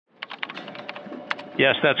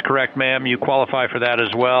Yes, that's correct, ma'am. You qualify for that as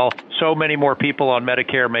well. So many more people on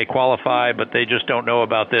Medicare may qualify, but they just don't know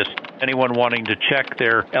about this. Anyone wanting to check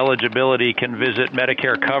their eligibility can visit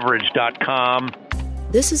MedicareCoverage.com.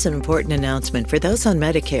 This is an important announcement for those on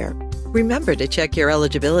Medicare. Remember to check your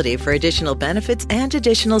eligibility for additional benefits and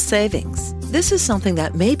additional savings. This is something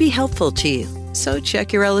that may be helpful to you. So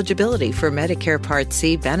check your eligibility for Medicare Part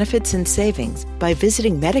C benefits and savings by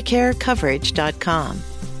visiting MedicareCoverage.com.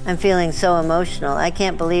 I'm feeling so emotional. I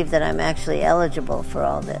can't believe that I'm actually eligible for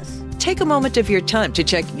all this. Take a moment of your time to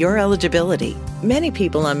check your eligibility. Many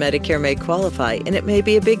people on Medicare may qualify, and it may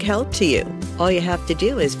be a big help to you. All you have to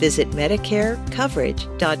do is visit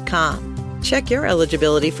MedicareCoverage.com. Check your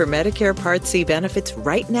eligibility for Medicare Part C benefits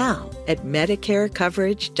right now at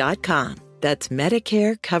MedicareCoverage.com. That's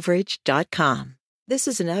MedicareCoverage.com. This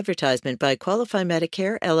is an advertisement by Qualify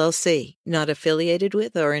Medicare, LLC, not affiliated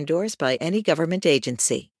with or endorsed by any government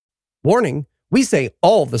agency. Warning, we say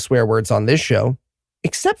all the swear words on this show,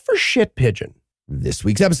 except for shit pigeon. This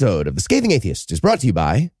week's episode of The Scathing Atheist is brought to you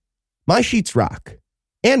by My Sheets Rock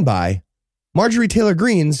and by Marjorie Taylor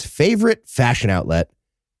Greene's favorite fashion outlet,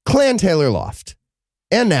 Clan Taylor Loft.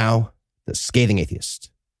 And now, The Scathing Atheist.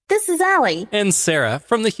 This is Allie. And Sarah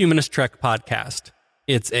from the Humanist Trek podcast.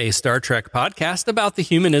 It's a Star Trek podcast about the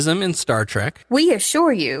humanism in Star Trek. We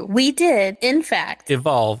assure you, we did, in fact,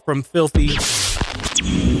 evolve from filthy...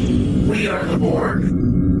 We are the Borg.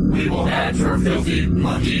 We will add your filthy,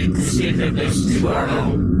 monkey distinctiveness to our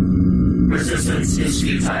own. Resistance is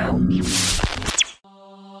futile.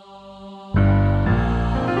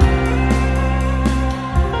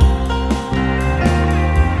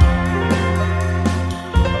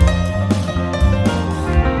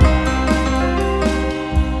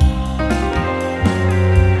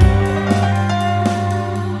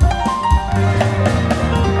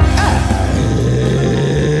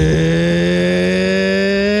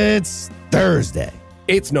 Thursday.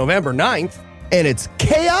 It's November 9th, and it's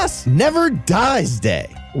Chaos Never Dies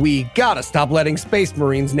Day. We gotta stop letting Space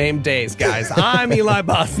Marines name days, guys. I'm Eli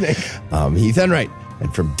Bosnick. I'm Heath Enright,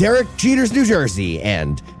 and from Derek Jeter's, New Jersey,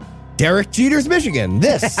 and Derek Jeter's, Michigan,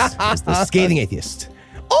 this is The Scathing Atheist.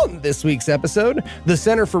 On this week's episode, the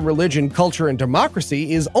Center for Religion, Culture, and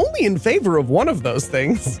Democracy is only in favor of one of those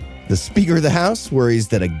things. The Speaker of the House worries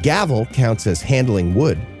that a gavel counts as handling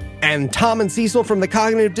wood. And Tom and Cecil from the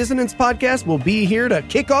Cognitive Dissonance podcast will be here to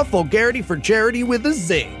kick off Vulgarity for Charity with a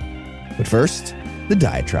zing. But first, the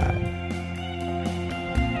diatribe.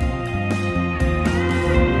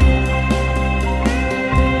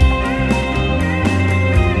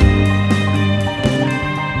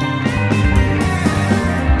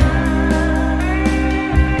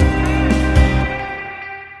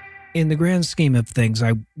 In the grand scheme of things,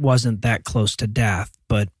 I wasn't that close to death,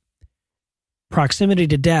 but proximity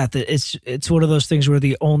to death, it's one of those things where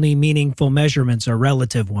the only meaningful measurements are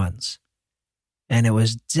relative ones. And it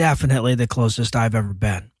was definitely the closest I've ever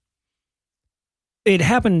been. It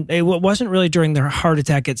happened, it wasn't really during the heart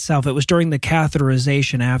attack itself, it was during the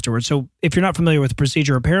catheterization afterwards. So if you're not familiar with the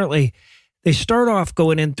procedure, apparently they start off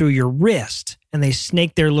going in through your wrist and they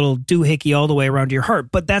snake their little doohickey all the way around your heart,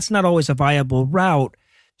 but that's not always a viable route.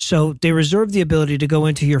 So they reserve the ability to go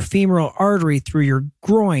into your femoral artery through your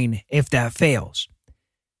groin if that fails.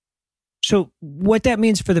 So what that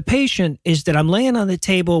means for the patient is that I'm laying on the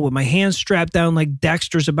table with my hands strapped down like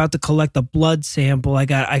Dexter's about to collect a blood sample. I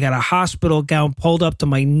got a hospital gown pulled up to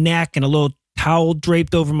my neck and a little towel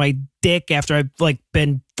draped over my dick after I've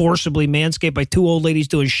been forcibly manscaped by two old ladies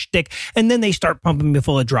doing shtick, and then they start pumping me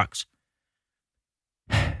full of drugs.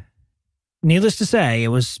 Needless to say, it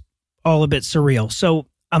was all a bit surreal. So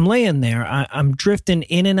I'm laying there. I'm drifting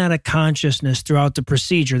in and out of consciousness throughout the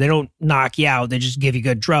procedure. They don't knock you out. They just give you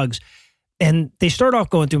good drugs. And they start off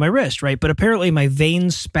going through my wrist, right? But apparently my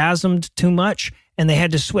veins spasmed too much and they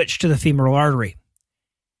had to switch to the femoral artery.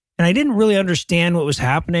 And I didn't really understand what was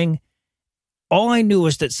happening. All I knew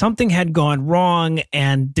was that something had gone wrong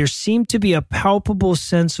and there seemed to be a palpable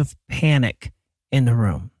sense of panic in the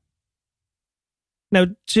room. Now,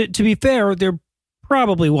 to be fair, there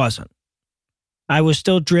probably wasn't. I was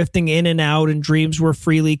still drifting in and out and dreams were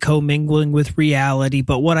freely commingling with reality,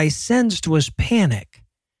 but what I sensed was panic.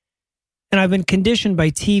 And I've been conditioned by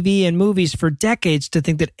TV and movies for decades to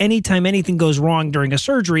think that anytime anything goes wrong during a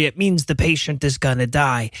surgery, it means the patient is going to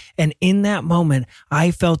die. And in that moment,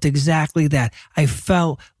 I felt exactly that. I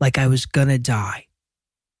felt like I was going to die.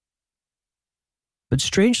 But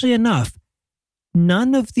strangely enough,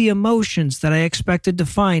 none of the emotions that I expected to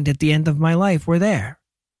find at the end of my life were there.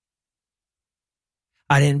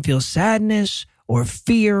 I didn't feel sadness or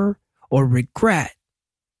fear or regret.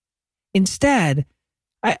 Instead,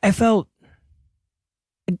 I felt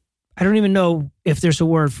I don't even know if there's a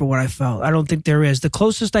word for what I felt. I don't think there is. The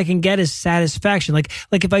closest I can get is satisfaction. Like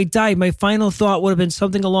if I died, my final thought would have been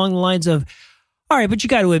something along the lines of, all right, but you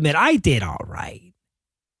got to admit, I did all right.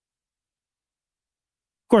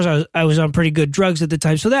 Of course, I was on pretty good drugs at the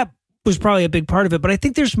time, so that was probably a big part of it. But I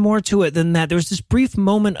think there's more to it than that. There was this brief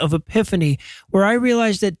moment of epiphany where I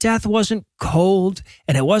realized that death wasn't cold,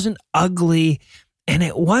 and it wasn't ugly, and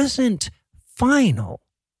it wasn't final.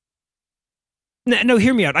 No,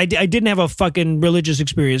 hear me out. I didn't have a fucking religious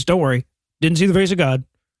experience. Don't worry. Didn't see the face of God.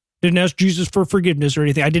 Didn't ask Jesus for forgiveness or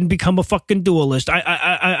anything. I didn't become a fucking dualist.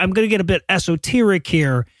 I'm going to get a bit esoteric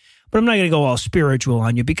here, but I'm not going to go all spiritual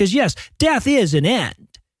on you because, yes, death is an end.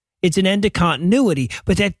 It's an end to continuity,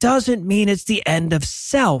 but that doesn't mean it's the end of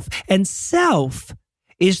self. And self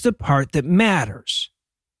is the part that matters.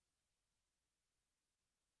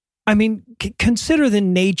 I mean, consider the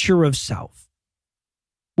nature of self.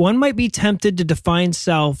 One might be tempted to define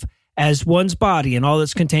self as one's body and all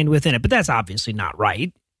that's contained within it, but that's obviously not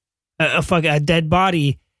right. A dead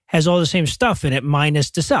body has all the same stuff in it minus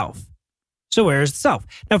the self. So where's the self?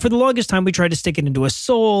 Now, for the longest time, we tried to stick it into a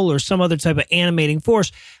soul or some other type of animating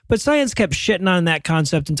force, but science kept shitting on that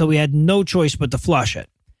concept until we had no choice but to flush it.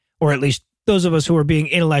 Or at least those of us who were being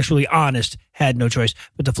intellectually honest had no choice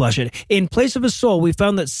but to flush it. In place of a soul, we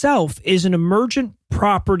found that self is an emergent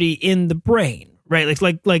property in the brain. Right,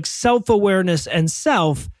 like self-awareness and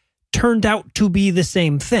self turned out to be the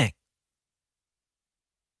same thing.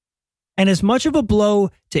 And as much of a blow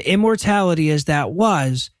to immortality as that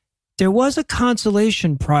was, there was a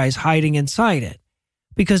consolation prize hiding inside it.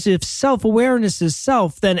 Because if self-awareness is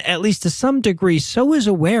self, then at least to some degree, so is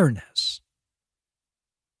awareness.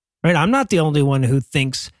 Right? I'm not the only one who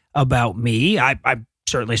thinks about me. I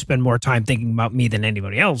certainly spend more time thinking about me than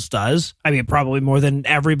anybody else does. I mean, probably more than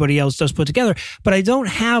everybody else does put together. But I don't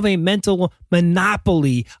have a mental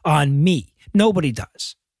monopoly on me. Nobody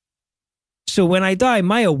does. So when I die,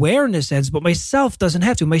 my awareness ends, but myself doesn't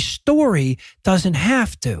have to. My story doesn't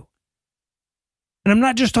have to. And I'm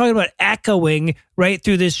not just talking about echoing right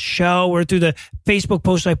through this show or through the Facebook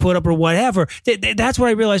posts I put up or whatever. That's what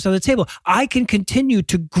I realized on the table. I can continue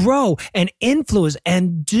to grow and influence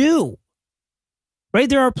and do. Right?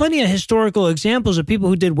 There are plenty of historical examples of people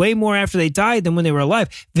who did way more after they died than when they were alive.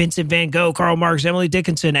 Vincent van Gogh, Karl Marx, Emily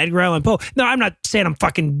Dickinson, Edgar Allan Poe. No, I'm not saying I'm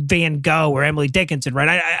fucking Van Gogh or Emily Dickinson,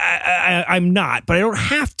 right? I'm not, but I don't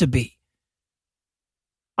have to be.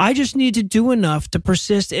 I just need to do enough to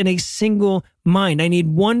persist in a single mind. I need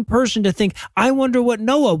one person to think, I wonder what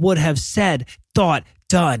Noah would have said, thought,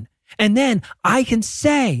 done. And then I can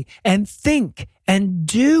say and think and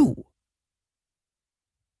do.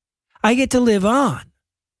 I get to live on.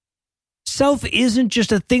 Self isn't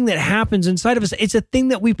just a thing that happens inside of us. It's a thing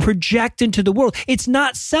that we project into the world. It's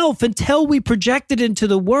not self until we project it into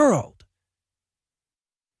the world.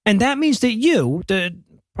 And that means that you, the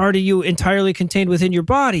part of you entirely contained within your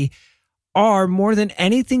body, are more than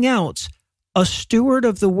anything else a steward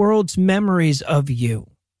of the world's memories of you.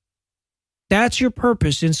 That's your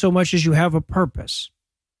purpose in so much as you have a purpose.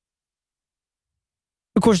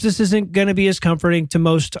 Of course, this isn't going to be as comforting to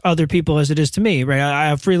most other people as it is to me, right?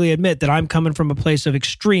 I freely admit that I'm coming from a place of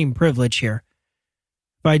extreme privilege here.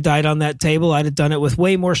 If I died on that table, I'd have done it with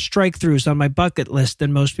way more strike-throughs on my bucket list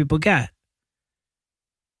than most people get.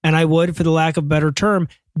 And I would, for the lack of a better term,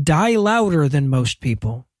 die louder than most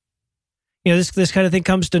people. You know, this kind of thing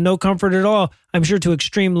comes to no comfort at all, I'm sure, to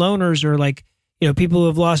extreme loners or people who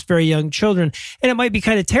have lost very young children. And it might be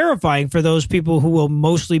kind of terrifying for those people who will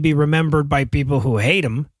mostly be remembered by people who hate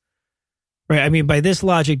them. Right? I mean, by this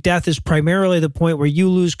logic, death is primarily the point where you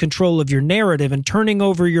lose control of your narrative, and turning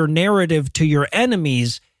over your narrative to your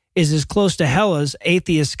enemies is as close to hell as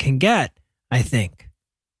atheists can get, I think.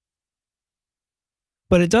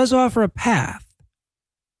 But it does offer a path.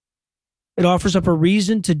 It offers up a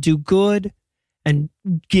reason to do good and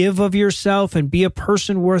give of yourself and be a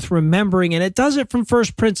person worth remembering. And it does it from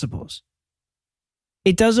first principles.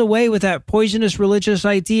 It does away with that poisonous religious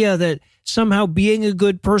idea that somehow being a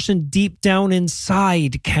good person deep down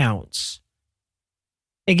inside counts.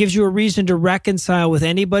 It gives you a reason to reconcile with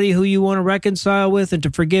anybody who you want to reconcile with, and to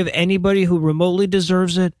forgive anybody who remotely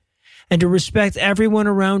deserves it, and to respect everyone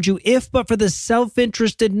around you, if but for the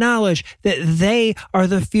self-interested knowledge that they are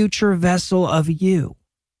the future vessel of you.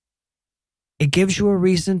 It gives you a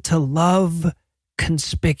reason to love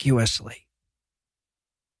conspicuously.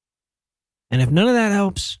 And if none of that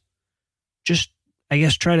helps, just, I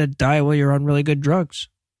guess, try to die while you're on really good drugs.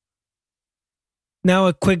 Now,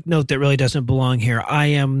 a quick note that really doesn't belong here. I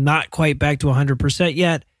am not quite back to 100%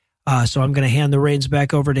 yet, so I'm going to hand the reins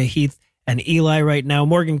back over to Heath and Eli right now.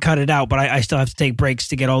 Morgan cut it out, but I still have to take breaks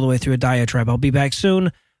to get all the way through a diatribe. I'll be back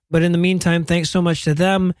soon. But in the meantime, thanks so much to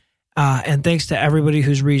them. And thanks to everybody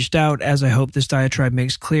who's reached out. As I hope this diatribe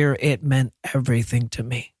makes clear, it meant everything to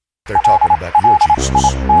me. They're talking about your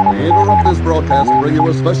Jesus. We interrupt this broadcast to bring you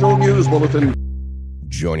a special news bulletin.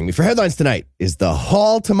 Joining me for headlines tonight is the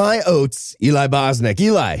Hall to my oats, Eli Bosnick.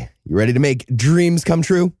 Eli, you ready to make dreams come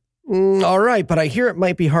true? All right, but I hear it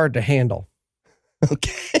might be hard to handle.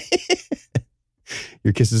 Okay.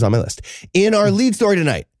 Your kiss is on my list. In our lead story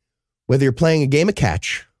tonight, whether you're playing a game of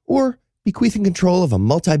catch or bequeathing control of a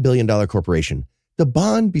multi-billion-dollar corporation, the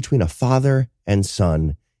bond between a father and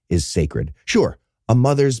son is sacred. Sure, a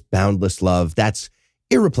mother's boundless love, that's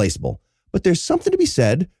irreplaceable. But there's something to be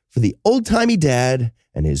said for the old-timey dad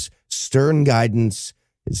and his stern guidance,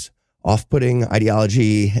 his off-putting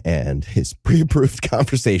ideology, and his pre-approved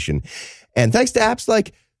conversation. And thanks to apps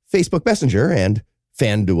like Facebook Messenger and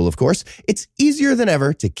FanDuel, of course, it's easier than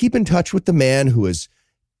ever to keep in touch with the man who is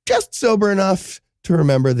just sober enough to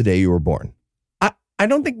remember the day you were born. I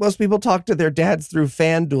don't think most people talk to their dads through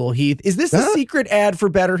FanDuel, Heath. Is this a secret ad for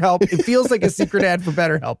BetterHelp? It feels like a secret ad for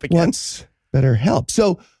BetterHelp again. Once BetterHelp.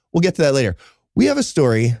 So we'll get to that later. We have a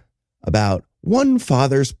story about one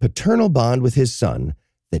father's paternal bond with his son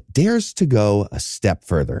that dares to go a step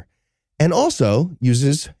further and also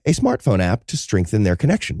uses a smartphone app to strengthen their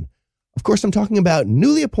connection. Of course, I'm talking about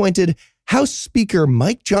newly appointed House Speaker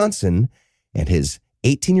Mike Johnson and his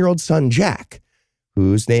 18-year-old son, Jack,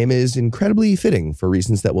 whose name is incredibly fitting for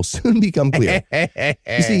reasons that will soon become clear.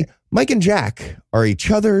 You see, Mike and Jack are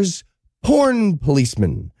each other's porn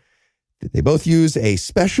policemen. They both use a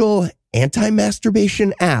special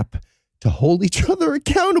anti-masturbation app to hold each other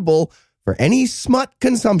accountable for any smut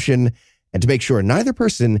consumption and to make sure neither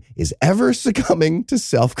person is ever succumbing to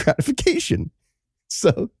self-gratification.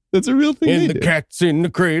 So that's a real thing. In the cat's in the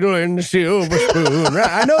cradle and the silver spoon.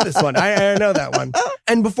 I know this one. I know that one.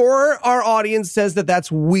 And before our audience says that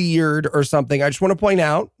that's weird or something, I just want to point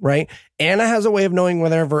out, right? Anna has a way of knowing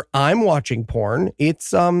whenever I'm watching porn.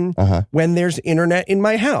 It's when there's internet in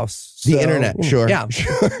my house. The internet, sure. Yeah.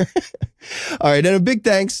 Sure. All right. And a big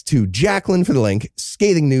thanks to Jacqueline for the link,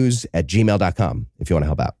 ScathingNews@gmail.com, if you want to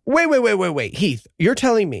help out. Wait. Heath, you're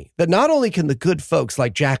telling me that not only can the good folks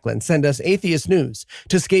like Jacqueline send us atheist news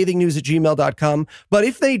to ScathingNews@gmail.com, but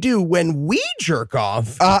if they do, when we jerk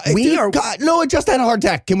off, we are... God, no, it just had a hard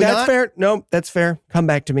tack. Can we That's not? fair. No, that's fair. Come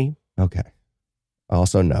back to me. Okay.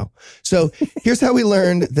 Also, no. So here's how we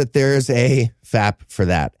learned that there's a FAP for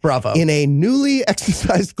that. Bravo. In a newly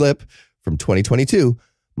exercised clip from 2022,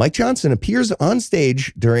 Mike Johnson appears on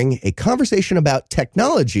stage during a conversation about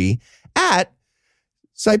technology at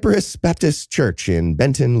Cypress Baptist Church in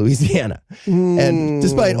Benton, Louisiana. And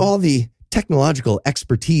despite all the technological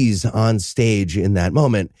expertise on stage in that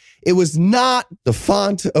moment, it was not the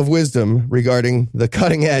font of wisdom regarding the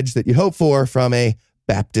cutting edge that you hope for from a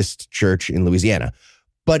Baptist church in Louisiana.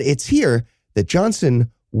 But it's here that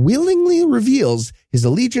Johnson willingly reveals his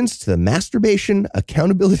allegiance to the masturbation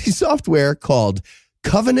accountability software called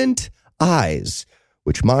Covenant Eyes,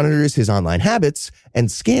 which monitors his online habits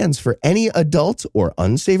and scans for any adult or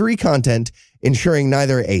unsavory content, ensuring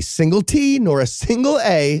neither a single T nor a single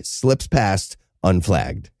A slips past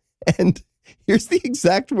unflagged. And here's the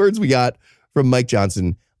exact words we got from Mike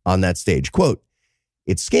Johnson on that stage. Quote,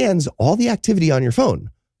 "It scans all the activity on your phone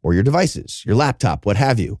or your devices, your laptop, what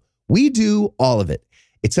have you. We do all of it.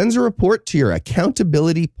 It sends a report to your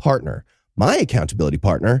accountability partner. My accountability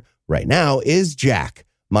partner right now is Jack,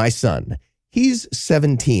 my son. He's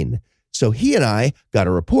 17. So he and I got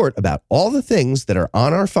a report about all the things that are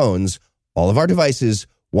on our phones, all of our devices,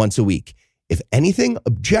 once a week. If anything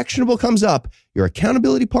objectionable comes up, your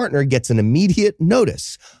accountability partner gets an immediate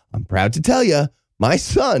notice. I'm proud to tell you, my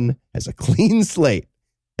son has a clean slate."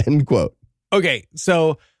 End quote. Okay,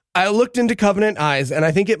 so I looked into Covenant Eyes, and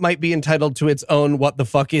I think it might be entitled to its own What the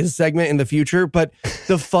Fuck Is segment in the future. But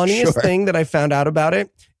the funniest thing that I found out about it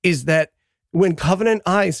is that when Covenant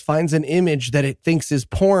Eyes finds an image that it thinks is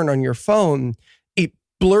porn on your phone, it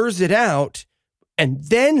blurs it out and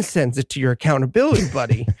then sends it to your accountability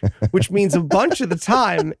buddy, which means a bunch of the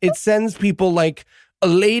time it sends people like a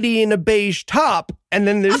lady in a beige top, and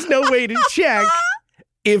then there's no way to check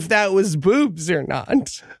if that was boobs or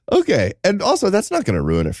not. Okay. And also, that's not going to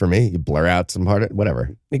ruin it for me. You blur out some part,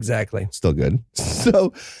 whatever. Exactly. Still good.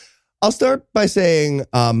 So I'll start by saying,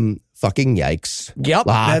 fucking yikes. Yep.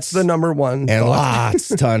 That's the number one. And lots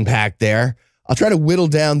to unpack there. I'll try to whittle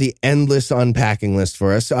down the endless unpacking list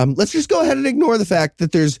for us. Let's just go ahead and ignore the fact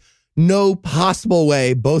that there's no possible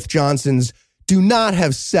way both Johnsons do not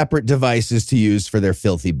have separate devices to use for their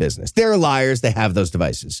filthy business. They're liars. They have those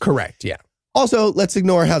devices. Correct, yeah. Also, let's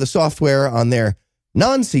ignore how the software on their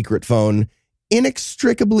non-secret phone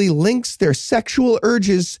inextricably links their sexual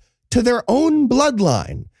urges to their own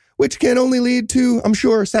bloodline, which can only lead to, I'm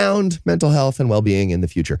sure, sound mental health and well-being in the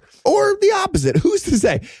future. Or the opposite. Who's to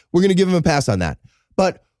say? We're going to give them a pass on that.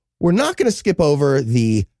 But we're not going to skip over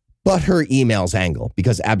the but her emails angle,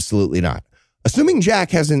 because absolutely not. Assuming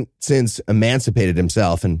Jack hasn't since emancipated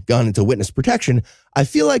himself and gone into witness protection, I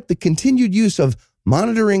feel like the continued use of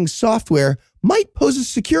monitoring software might pose a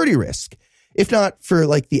security risk. If not for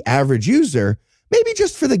like the average user, maybe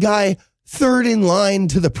just for the guy third in line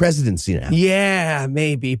to the presidency now. Yeah,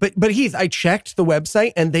 maybe. But Heath, I checked the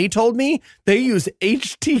website and they told me they use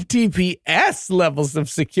HTTPS levels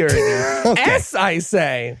of security. Okay. S, I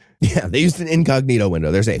say. Yeah, they used an incognito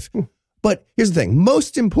window. They're safe. But here's the thing.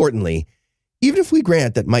 Most importantly, even if we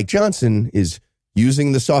grant that Mike Johnson is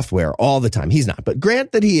using the software all the time, he's not, but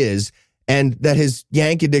grant that he is, and that his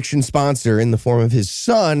Yank addiction sponsor in the form of his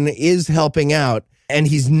son is helping out, and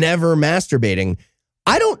he's never masturbating,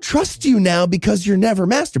 I don't trust you now because you're never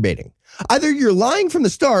masturbating. Either you're lying from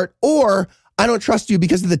the start, or I don't trust you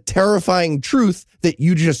because of the terrifying truth that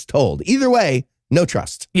you just told. Either way, no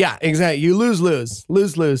trust. Yeah, exactly. You lose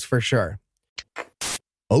for sure.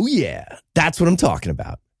 Oh yeah, that's what I'm talking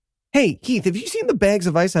about. Hey, Heath, have you seen the bags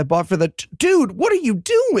of ice I bought for the... Dude, what are you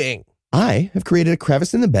doing? I have created a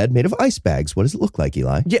crevice in the bed made of ice bags. What does it look like,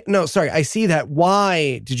 Eli? Yeah, no, sorry. I see that.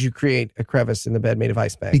 Why did you create a crevice in the bed made of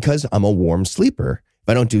ice bags? Because I'm a warm sleeper. If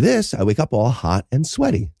I don't do this, I wake up all hot and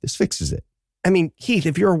sweaty. This fixes it. I mean, Heath,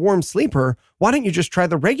 if you're a warm sleeper, why don't you just try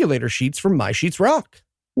the regulator sheets from My Sheets Rock?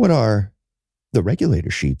 What are the regulator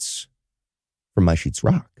sheets from My Sheets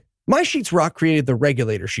Rock? My Sheets Rock created the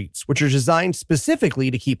regulator sheets, which are designed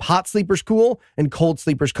specifically to keep hot sleepers cool and cold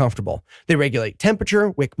sleepers comfortable. They regulate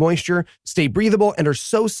temperature, wick moisture, stay breathable, and are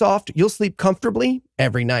so soft you'll sleep comfortably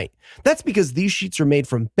every night. That's because these sheets are made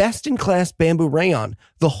from best-in-class bamboo rayon,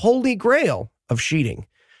 the holy grail of sheeting.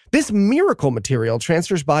 This miracle material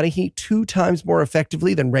transfers body heat 2 times more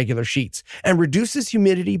effectively than regular sheets and reduces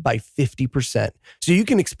humidity by 50%, so you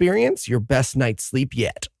can experience your best night's sleep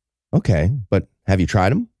yet. Okay, but have you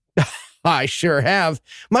tried them? I sure have.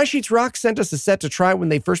 My Sheets Rock sent us a set to try when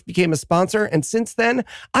they first became a sponsor, and since then,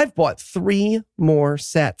 I've bought 3 more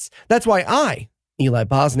sets. That's why I, Eli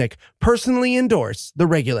Bosnick, personally endorse the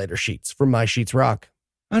regulator sheets from My Sheets Rock.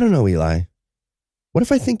 I don't know, Eli. What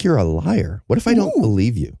if I think you're a liar? What if I don't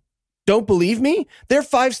believe you? Don't believe me? Their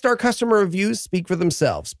 5-star customer reviews speak for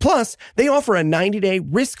themselves. Plus, they offer a 90-day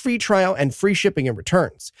risk-free trial and free shipping and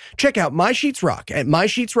returns. Check out My Sheets Rock at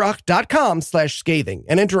mysheetsrock.com/scathing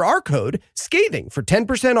and enter our code SCATHING for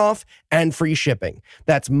 10% off and free shipping.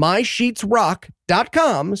 That's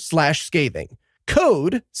mysheetsrock.com/scathing.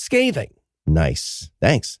 Code SCATHING. Nice.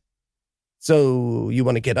 Thanks. So you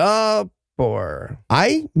want to get up or?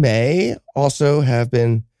 I may also have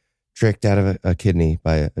been tricked out of a kidney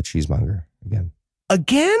by a cheesemonger again.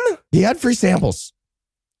 Again? He had free samples.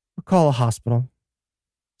 We'll call a hospital.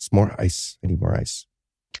 It's more ice. I need more ice.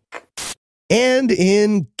 And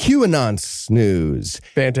in QAnon news.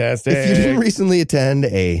 Fantastic. If you didn't recently attend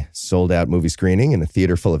a sold-out movie screening in a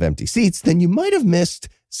theater full of empty seats, then you might have missed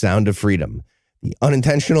Sound of Freedom, the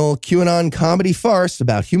unintentional QAnon comedy farce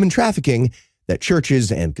about human trafficking that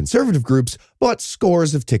churches and conservative groups bought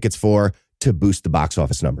scores of tickets for to boost the box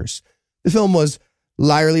office numbers. The film was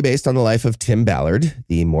liarly based on the life of Tim Ballard,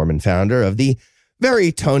 the Mormon founder of the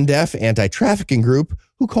very tone-deaf anti-trafficking group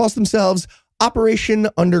who calls themselves Operation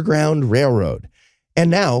Underground Railroad.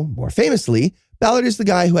 And now, more famously, Ballard is the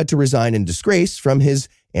guy who had to resign in disgrace from his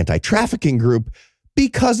anti-trafficking group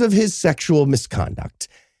because of his sexual misconduct.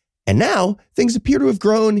 And now, things appear to have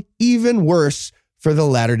grown even worse for the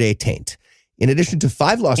latter-day taint. In addition to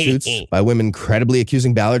 5 lawsuits by women credibly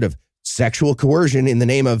accusing Ballard of sexual coercion in the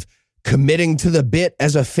name of committing to the bit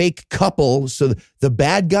as a fake couple so the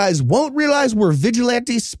bad guys won't realize we're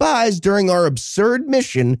vigilante spies during our absurd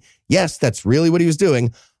mission. Yes, that's really what he was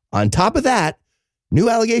doing. On top of that, new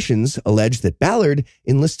allegations allege that Ballard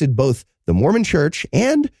enlisted both the Mormon Church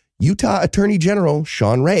and Utah Attorney General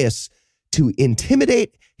Sean Reyes to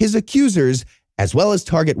intimidate his accusers as well as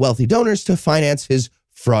target wealthy donors to finance his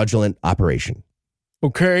fraudulent operation.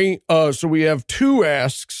 Okay, so we have 2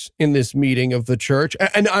 asks in this meeting of the church.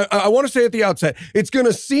 And I want to say at the outset, it's going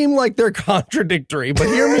to seem like they're contradictory, but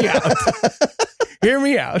hear me out. Hear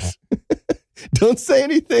me out. Don't say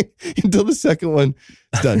anything until the second one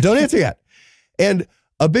is done. Don't answer yet. And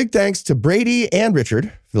a big thanks to Brady and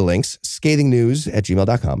Richard for the links,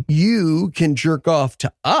 scathingnews@gmail.com. You can jerk off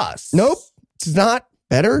to us. Nope, it's not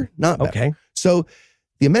better. Not better. Okay. So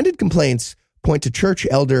the amended complaints point to church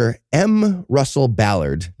elder M. Russell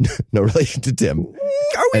Ballard, no relation to Tim.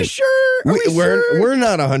 Are we sure? We're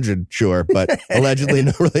not 100 sure, but allegedly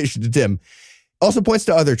no relation to Tim. Also points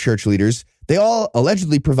to other church leaders. They all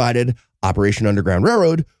allegedly provided Operation Underground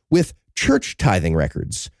Railroad with church tithing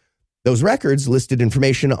records. Those records listed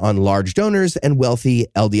information on large donors and wealthy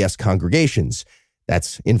LDS congregations.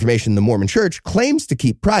 That's information the Mormon Church claims to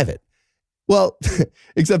keep private. Well,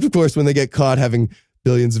 except, of course, when they get caught having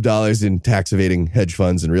billions of dollars in tax evading hedge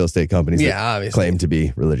funds and real estate companies that claim to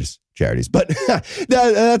be religious charities. But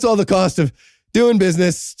that's all the cost of doing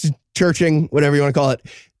business, churching, whatever you want to call it.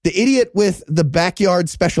 The idiot with the backyard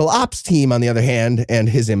special ops team, on the other hand, and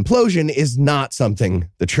his implosion is not something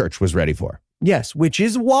the church was ready for. Yes, which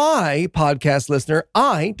is why, podcast listener,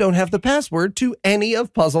 I don't have the password to any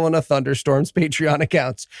of Puzzle in a Thunderstorm's Patreon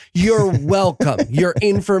accounts. You're welcome. Your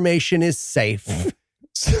information is safe.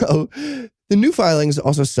 So the new filings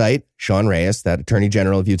also cite Sean Reyes, that Attorney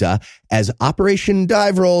General of Utah, as Operation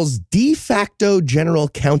Dive Roll's de facto general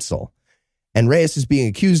counsel. And Reyes is being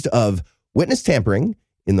accused of witness tampering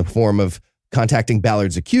in the form of contacting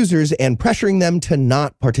Ballard's accusers and pressuring them to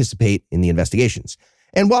not participate in the investigations.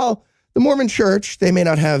 And while the Mormon Church, they may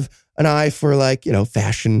not have an eye for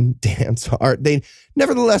fashion, dance, art, they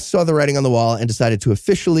nevertheless saw the writing on the wall and decided to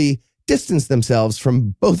officially distance themselves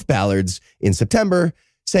from both Ballards in September,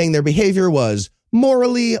 saying their behavior was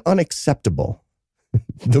morally unacceptable.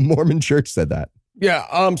 The Mormon Church said that. Yeah,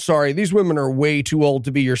 I'm sorry. These women are way too old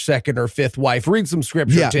to be your second or fifth wife. Read some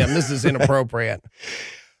scripture, Tim. This is inappropriate.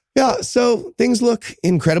 Yeah, so things look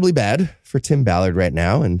incredibly bad for Tim Ballard right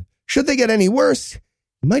now. And should they get any worse,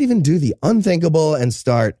 he might even do the unthinkable and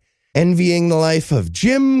start envying the life of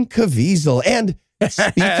Jim Caviezel. And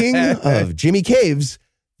speaking of Jimmy Caves,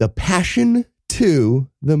 The Passion 2,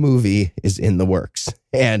 the movie, is in the works.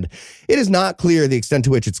 And it is not clear the extent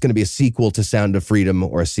to which it's going to be a sequel to Sound of Freedom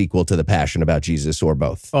or a sequel to The Passion about Jesus, or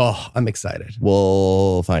both. Oh, I'm excited.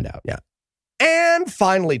 We'll find out. Yeah. And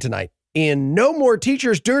finally tonight, in No More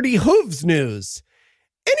Teachers' Dirty Hooves news,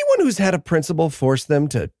 anyone who's had a principal force them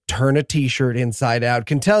to turn a t-shirt inside out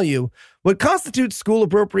can tell you what constitutes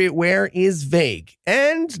school-appropriate wear is vague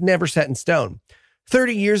and never set in stone.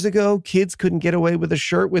 30 years ago, kids couldn't get away with a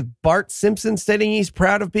shirt with Bart Simpson stating he's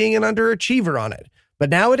proud of being an underachiever on it. But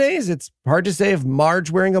nowadays, it's hard to say if Marge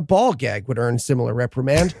wearing a ball gag would earn similar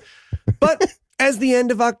reprimand. But as the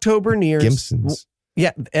end of October nears... Gibson's.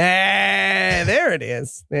 Yeah, there it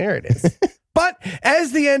is. There it is. But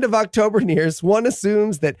as the end of October nears, one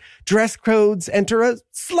assumes that dress codes enter a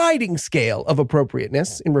sliding scale of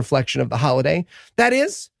appropriateness in reflection of the holiday. That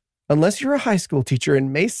is, unless you're a high school teacher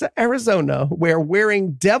in Mesa, Arizona, where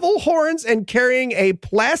wearing devil horns and carrying a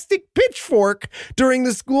plastic pitchfork during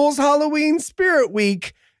the school's Halloween Spirit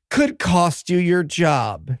Week could cost you your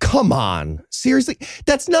job. Come on. Seriously?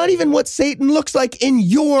 That's not even what Satan looks like in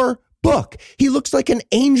your book. He looks like an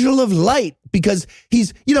angel of light because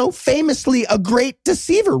he's, famously a great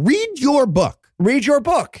deceiver. Read your book. Read your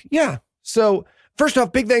book. Yeah. So first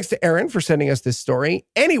off, big thanks to Aaron for sending us this story.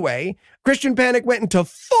 Anyway, Christian Panic went into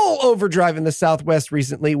full overdrive in the Southwest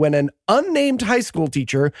recently when an unnamed high school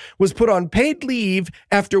teacher was put on paid leave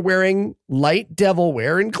after wearing light devil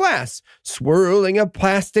wear in class, swirling a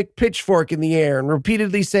plastic pitchfork in the air and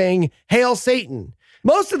repeatedly saying, "Hail Satan."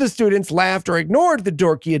 Most of the students laughed or ignored the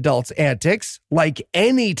dorky adult's antics, like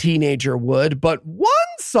any teenager would, but one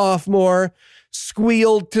sophomore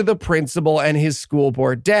squealed to the principal and his school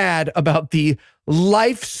board dad about the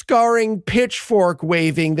life-scarring pitchfork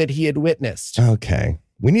waving that he had witnessed. Okay.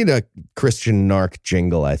 We need a Christian narc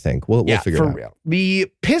jingle, I think. We'll figure it out. Real.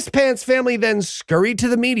 The Piss Pants family then scurried to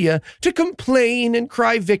the media to complain and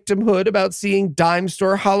cry victimhood about seeing dime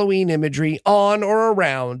store Halloween imagery on or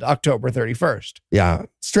around October 31st. Yeah.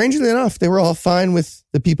 Strangely enough, they were all fine with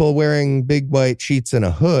the people wearing big white sheets and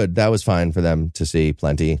a hood. That was fine for them to see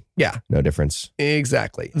plenty. Yeah. No difference.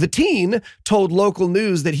 Exactly. The teen told local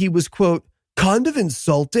news that he was, quote, kind of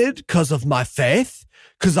insulted because of my faith,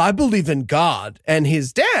 because I believe in God. And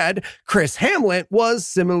his dad, Chris Hamlet, was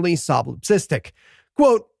similarly solipsistic.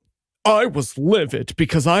 Quote, I was livid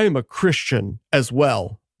because I am a Christian as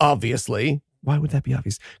well, obviously. Why would that be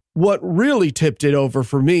obvious? What really tipped it over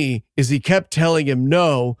for me is he kept telling him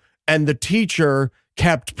no, and the teacher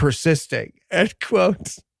kept persisting. End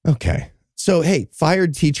quote. Okay. So, hey,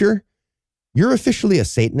 fired teacher, you're officially a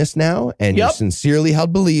Satanist now, and your sincerely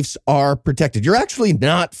held beliefs are protected. You're actually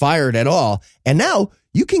not fired at all. And now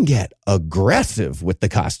you can get aggressive with the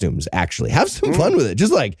costumes, actually. Have some fun with it.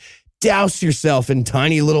 Just douse yourself in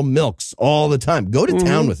tiny little milks all the time. Go to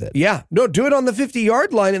town with it. Yeah. No, do it on the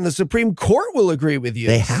 50-yard line and the Supreme Court will agree with you.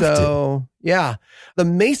 They have to. Yeah. The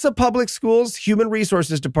Mesa Public Schools Human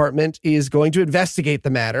Resources Department is going to investigate the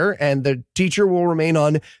matter, and the teacher will remain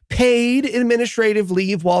on paid administrative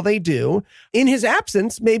leave while they do. In his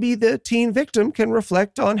absence, maybe the teen victim can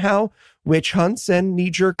reflect on how witch hunts and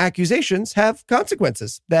knee-jerk accusations have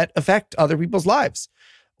consequences that affect other people's lives.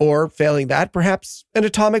 Or failing that, perhaps an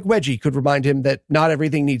atomic wedgie could remind him that not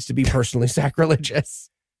everything needs to be personally sacrilegious.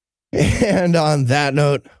 And on that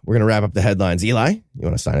note, we're going to wrap up the headlines. Eli, you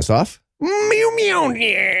want to sign us off? Meow, meow,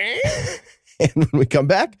 yeah. And when we come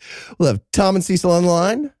back, we'll have Tom and Cecil on the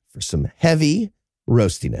line for some heavy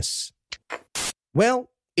roastiness. Well,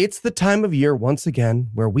 it's the time of year once again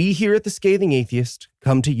where we here at the Scathing Atheist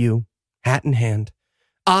come to you, hat in hand,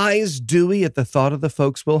 eyes dewy at the thought of the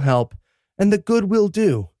folks we'll help, and the good we'll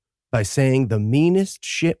do by saying the meanest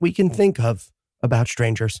shit we can think of about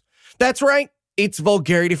strangers. That's right. It's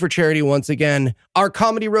Vulgarity for Charity once again, our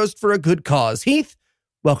comedy roast for a good cause. Heath,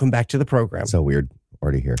 welcome back to the program. So weird.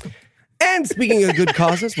 Already here. And speaking of good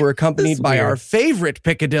causes, we're accompanied by our favorite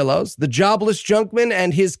picadillos, the jobless junkman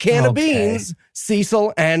and his can of beans,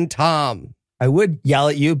 Cecil and Tom. I would yell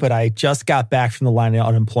at you, but I just got back from the line of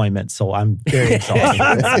unemployment, so I'm very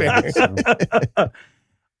exhausted.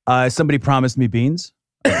 Somebody promised me beans.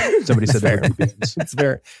 Somebody said there would be beans. It's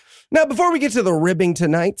fair. Now, before we get to the ribbing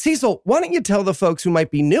tonight, Cecil, why don't you tell the folks who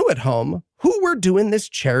might be new at home who we're doing this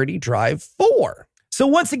charity drive for? So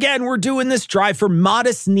once again, we're doing this drive for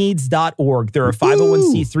modestneeds.org. They're a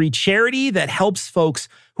 501c3 charity that helps folks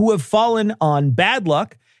who have fallen on bad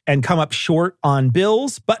luck and come up short on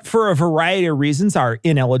bills, but for a variety of reasons are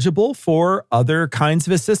ineligible for other kinds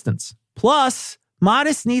of assistance. Plus,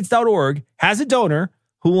 modestneeds.org has a donor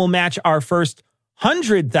who will match our first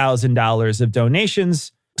 $100,000 of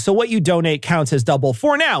donations. So what you donate counts as double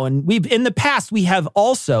for now. And in the past, we have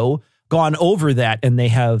also gone over that, and they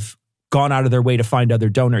have gone out of their way to find other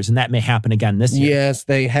donors, and that may happen again this year. Yes,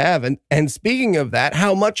 they have. And speaking of that,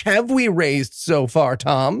 how much have we raised so far,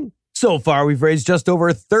 Tom? So far, we've raised just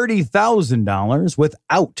over $30,000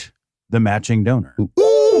 without the matching donor.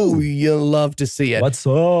 Ooh, you love to see it. What's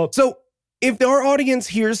up? So if our audience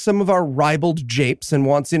hears some of our ribald japes and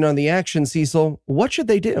wants in on the action, Cecil, what should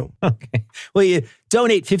they do? Okay. Well, you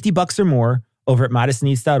donate $50 or more over at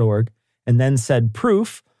modestneeds.org and then send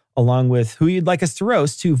proof along with who you'd like us to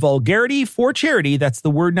roast to Vulgarity for Charity, that's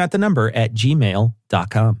the word, not the number, at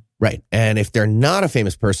gmail.com. Right. And if they're not a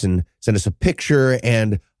famous person, send us a picture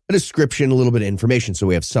and a description, a little bit of information so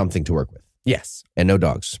we have something to work with. Yes. And no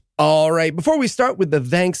dogs. All right. Before we start with the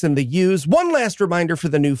thanks and the yous, one last reminder for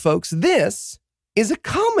the new folks. This is a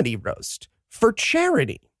comedy roast for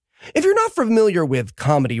charity. If you're not familiar with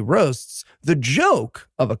comedy roasts, the joke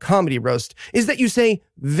of a comedy roast is that you say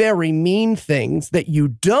very mean things that you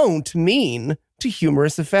don't mean to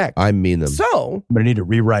humorous effect. I mean them. So I'm going to need to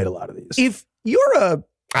rewrite a lot of these. If you're a,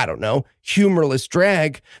 humorless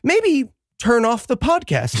drag, maybe turn off the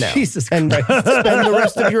podcast now. Jesus and Christ. Spend the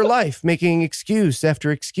rest of your life making excuse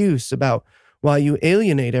after excuse about why you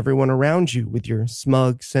alienate everyone around you with your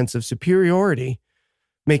smug sense of superiority,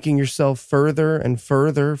 making yourself further and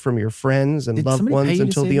further from your friends and loved ones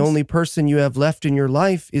until the only person you have left in your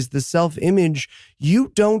life is the self-image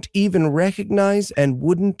you don't even recognize and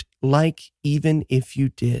wouldn't like even if you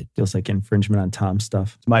did. Feels like infringement on Tom's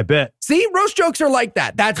stuff. It's my bit. See, roast jokes are like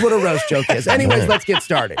that. That's what a roast joke is. Anyways, let's get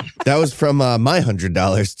started. That was from my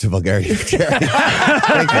 $100 to Vulgarity for Charity.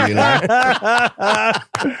 Thank you, Eli.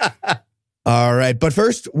 All right, but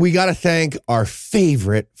first, we got to thank our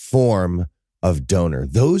favorite form of donor,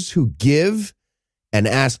 those who give and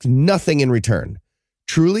ask nothing in return.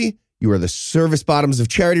 Truly, you are the service bottoms of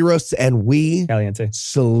charity roasts, and we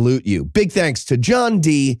salute you. Big thanks to John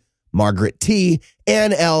D., Margaret T.,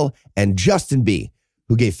 Ann L., and Justin B.,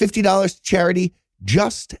 who gave $50 to charity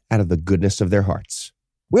just out of the goodness of their hearts.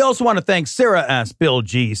 We also want to thank Sarah S., Bill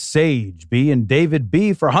G., Sage B., and David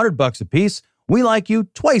B. for $100 apiece. We like you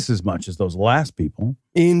twice as much as those last people.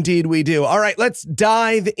 Indeed we do. All right, let's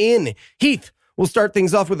dive in. Heath, we'll start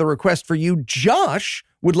things off with a request for you. Josh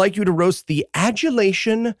would like you to roast the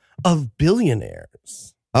adulation of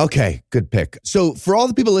billionaires. Okay, good pick. So for all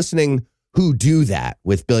the people listening who do that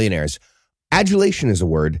with billionaires, adulation is a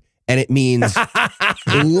word, and it means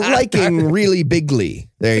liking really bigly.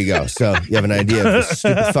 There you go. So you have an idea of the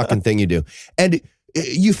stupid fucking thing you do. And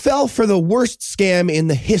you fell for the worst scam in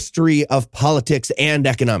the history of politics and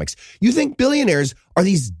economics. You think billionaires are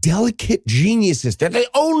these delicate geniuses. They're the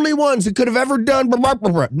only ones who could have ever done.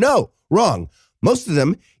 No, wrong. Most of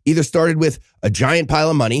them either started with a giant pile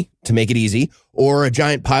of money to make it easy or a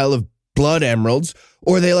giant pile of blood emeralds,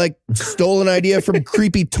 or they like stole an idea from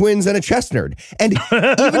creepy twins and a chess nerd. And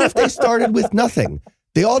even if they started with nothing,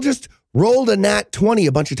 they all just rolled a nat 20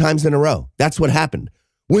 a bunch of times in a row. That's what happened.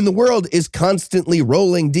 When the world is constantly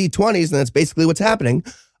rolling D20s, and that's basically what's happening,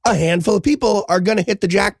 a handful of people are going to hit the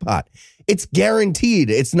jackpot. It's guaranteed.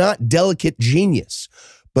 It's not delicate genius.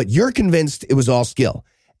 But you're convinced it was all skill.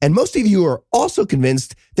 And most of you are also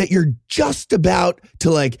convinced that you're just about to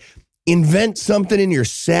like invent something in your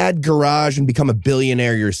sad garage and become a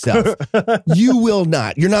billionaire yourself. You will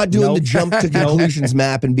not. You're not doing the jump to conclusions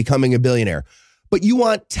map and becoming a billionaire. But you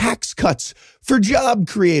want tax cuts for job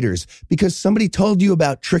creators because somebody told you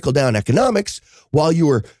about trickle-down economics while you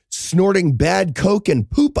were snorting bad coke and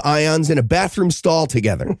poop ions in a bathroom stall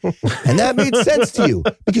together. And that made sense to you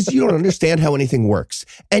because you don't understand how anything works.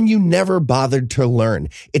 And you never bothered to learn.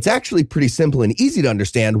 It's actually pretty simple and easy to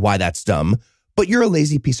understand why that's dumb, but you're a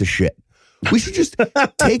lazy piece of shit. We should just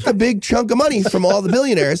take a big chunk of money from all the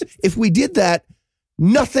billionaires. If we did that,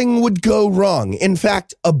 nothing would go wrong. In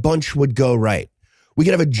fact, a bunch would go right. We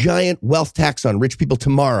could have a giant wealth tax on rich people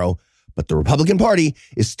tomorrow, but the Republican Party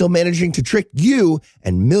is still managing to trick you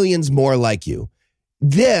and millions more like you.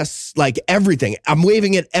 This, like everything, I'm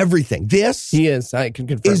waving at everything. This I can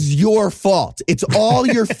confirm. Is your fault. It's all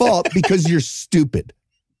your fault because you're stupid.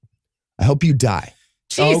 I hope you die.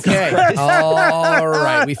 Okay. All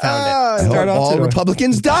right. We found it. I hope all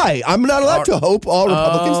Republicans die. I'm not allowed to hope all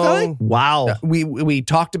Republicans die. Wow. We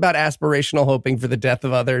talked about aspirational hoping for the death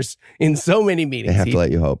of others in so many meetings. I have to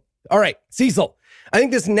let you hope. All right, Cecil. I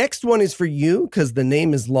think this next one is for you because the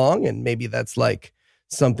name is long and maybe that's like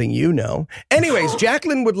something you know. Anyways,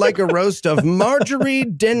 Jacqueline would like a roast of Marjorie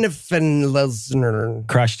Denifin-Lesner.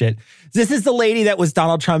 Crushed it. This is the lady that was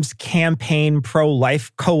Donald Trump's campaign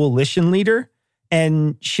pro-life coalition leader.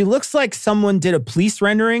 And she looks like someone did a police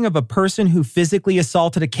rendering of a person who physically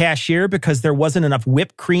assaulted a cashier because there wasn't enough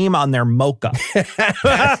whipped cream on their mocha.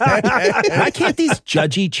 Why can't these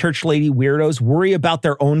judgy church lady weirdos worry about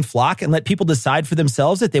their own flock and let people decide for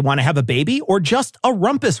themselves if they want to have a baby or just a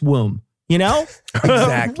rumpus womb? You know?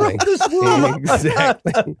 Exactly.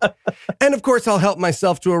 Exactly. And of course, I'll help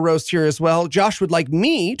myself to a roast here as well. Josh would like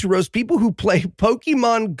me to roast people who play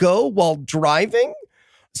Pokemon Go while driving.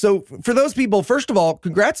 So for those people, first of all,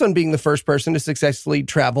 congrats on being the first person to successfully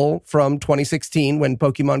travel from 2016 when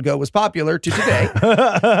Pokemon Go was popular to today.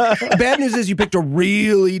 The bad news is you picked a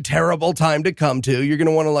really terrible time to come to. You're going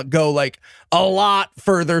to want to go like a lot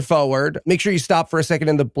further forward. Make sure you stop for a second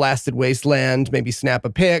in the blasted wasteland, maybe snap a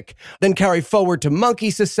pic, then carry forward to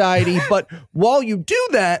Monkey Society. But while you do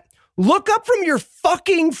that, look up from your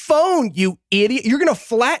fucking phone, you idiot. You're going to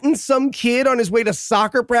flatten some kid on his way to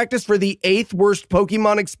soccer practice for the 8th worst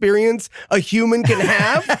Pokemon experience a human can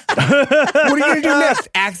have? What are you going to do next?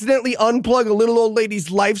 Accidentally unplug a little old lady's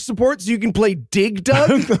life support so you can play Dig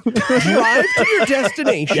Dug? Drive to your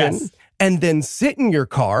destination and then sit in your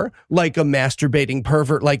car like a masturbating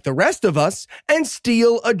pervert like the rest of us and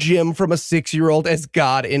steal a gym from a 6-year-old as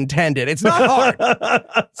God intended. It's not hard.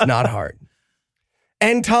 It's not hard.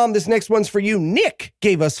 And Tom, this next one's for you. Nick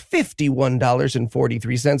gave us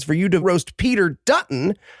 $51.43 for you to roast Peter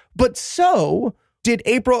Dutton, but so did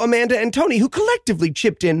April, Amanda, and Tony, who collectively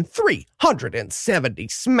chipped in 370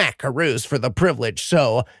 smackaroos for the privilege.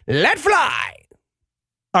 So let fly.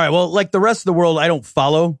 All right, well, like the rest of the world, I don't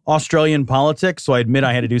follow Australian politics, so I admit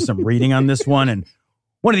I had to do some reading on this one. And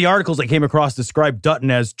one of the articles I came across described Dutton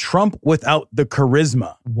as Trump without the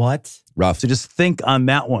charisma. What? Rough. So just think on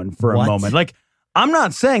that one for a moment. Like, I'm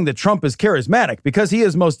not saying that Trump is charismatic because he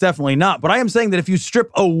is most definitely not, but I am saying that if you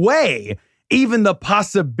strip away even the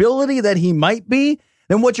possibility that he might be,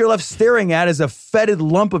 then what you're left staring at is a fetid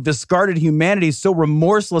lump of discarded humanity so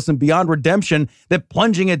remorseless and beyond redemption that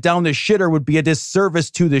plunging it down the shitter would be a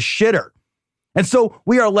disservice to the shitter. And so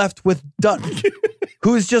we are left with Dutton,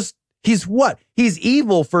 who's just, he's what? He's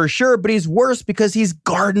evil for sure, but he's worse because he's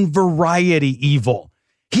garden variety evil.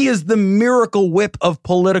 He is the miracle whip of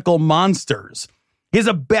political monsters. He is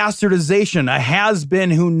a bastardization, a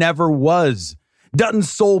has-been who never was. Dutton's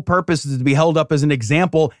sole purpose is to be held up as an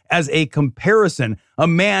example, as a comparison, a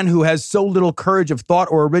man who has so little courage of thought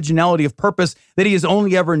or originality of purpose that he is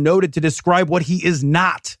only ever noted to describe what he is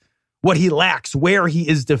not, what he lacks, where he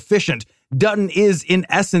is deficient. Dutton is, in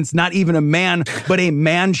essence, not even a man, but a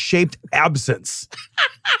man-shaped absence.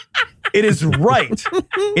 It is right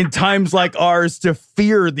in times like ours to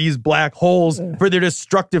fear these black holes for their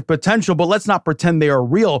destructive potential, but let's not pretend they are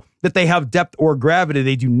real, that they have depth or gravity.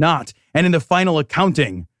 They do not. And in the final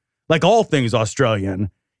accounting, like all things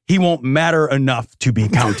Australian, he won't matter enough to be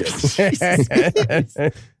counted.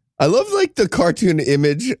 I love like the cartoon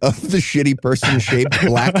image of the shitty person-shaped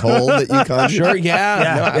black hole that you conjure. Sure,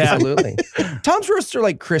 yeah, absolutely. Tom's roasts are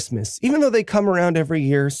like Christmas. Even though they come around every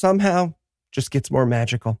year, somehow just gets more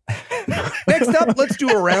magical. Next up, let's do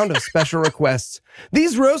a round of special requests.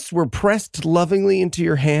 These roasts were pressed lovingly into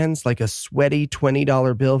your hands like a sweaty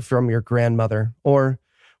 $20 bill from your grandmother, or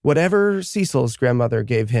whatever Cecil's grandmother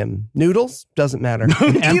gave him. Noodles? Doesn't matter.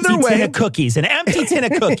 Either way, tin of cookies, an empty tin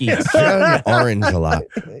of cookies. Orange a lot.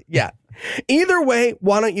 Yeah. Either way,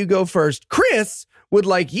 why don't you go first? Chris would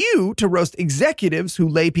like you to roast executives who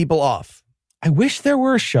lay people off. I wish there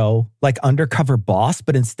were a show like Undercover Boss,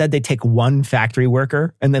 but instead they take one factory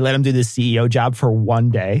worker and they let him do the CEO job for one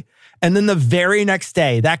day. And then the very next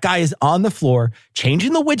day, that guy is on the floor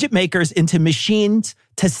changing the widget makers into machines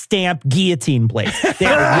to stamp guillotine blades. They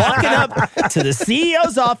are walking up to the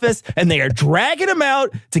CEO's office and they are dragging him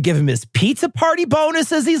out to give him his pizza party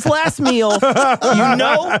bonus as his last meal.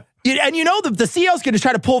 The CEO's going to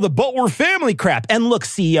try to pull the "but we're family" crap. And look,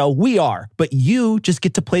 CEO, we are. But you just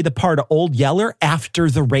get to play the part of Old Yeller after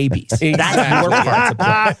the rabies. That's your part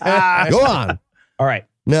to play. Go on. All right.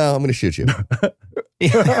 No, I'm going to shoot you.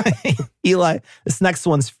 Eli, this next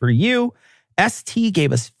one's for you. ST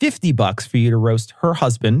gave us $50 for you to roast her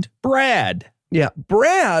husband, Brad. Yeah,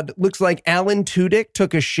 Brad looks like Alan Tudyk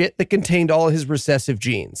took a shit that contained all his recessive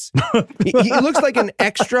genes. He looks like an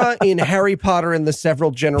extra in Harry Potter and the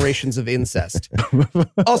Several Generations of Incest.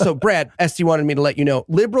 Also, Brad, ST wanted me to let you know,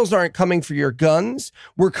 liberals aren't coming for your guns.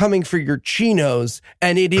 We're coming for your chinos,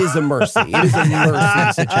 and it is a mercy. It is a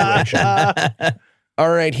mercy situation. All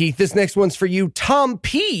right, Heath, this next one's for you. Tom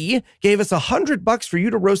P. gave us $100 for you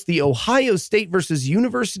to roast the Ohio State versus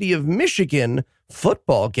University of Michigan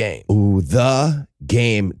football game. Ooh, the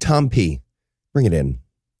game. Tom P., bring it in.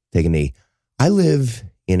 Take a knee. I live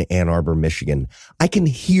in Ann Arbor, Michigan. I can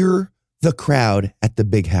hear the crowd at the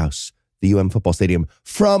big house, the UM football stadium,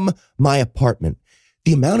 from my apartment.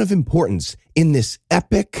 The amount of importance in this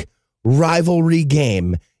epic rivalry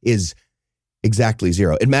game is exactly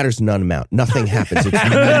zero. It matters none amount. Nothing happens. It's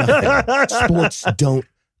nothing. Sports don't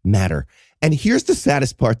matter. And here's the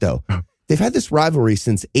saddest part, though. They've had this rivalry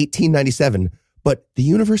since 1897, but the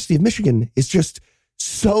University of Michigan is just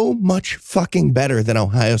so much fucking better than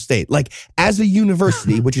Ohio State. Like, as a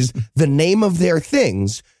university, which is the name of their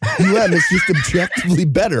things, UM is just objectively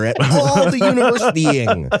better at all the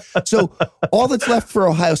universitying. So all that's left for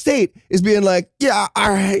Ohio State is being like, yeah, all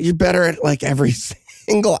right, you're better at like every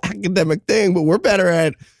single academic thing, but we're better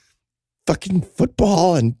at fucking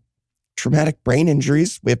football and traumatic brain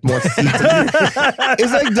injuries. We have more seats.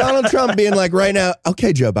 It's like Donald Trump being like right now,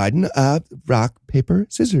 okay, Joe Biden, rock, paper,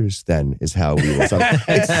 scissors then is how we will solve.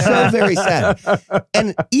 It's so very sad.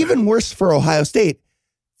 And even worse for Ohio State,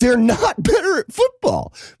 they're not better at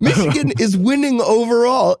football. Michigan is winning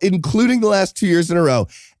overall, including the last 2 years in a row.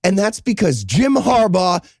 And that's because Jim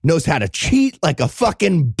Harbaugh knows how to cheat like a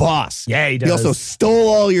fucking boss. Yeah, he does. He also stole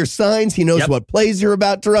all your signs. He knows what plays you're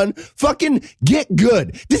about to run. Fucking get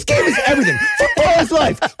good. This game is everything. Football is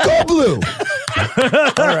life. Go blue.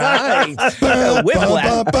 All right. Got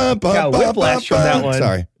whiplash from that one.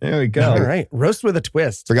 Sorry. There we go. All right. Roast with a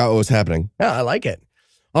twist. Forgot what was happening. Yeah, I like it.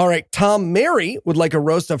 All right. Tom Mary would like a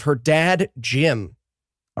roast of her dad, Jim.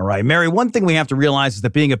 All right, Mary, one thing we have to realize is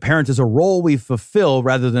that being a parent is a role we fulfill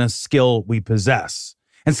rather than a skill we possess.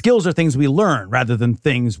 And skills are things we learn rather than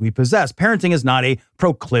things we possess. Parenting is not a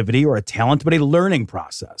proclivity or a talent, but a learning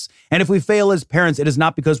process. And if we fail as parents, it is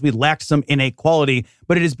not because we lack some innate quality,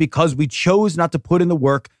 but it is because we chose not to put in the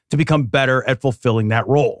work to become better at fulfilling that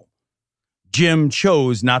role. Jim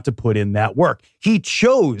chose not to put in that work. He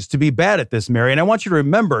chose to be bad at this, Mary. And I want you to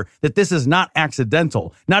remember that this is not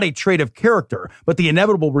accidental, not a trait of character, but the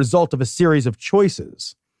inevitable result of a series of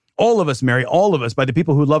choices. All of us, Mary, all of us, by the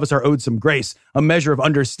people who love us, are owed some grace, a measure of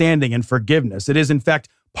understanding and forgiveness. It is, in fact,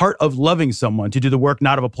 part of loving someone to do the work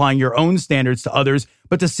not of applying your own standards to others,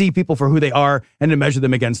 but to see people for who they are and to measure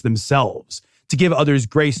them against themselves, to give others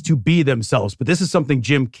grace to be themselves. But this is something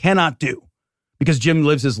Jim cannot do, because Jim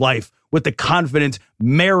lives his life with the confident,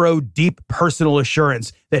 marrow-deep personal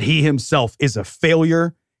assurance that he himself is a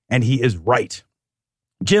failure and he is right.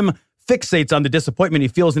 Jim fixates on the disappointment he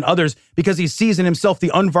feels in others because he sees in himself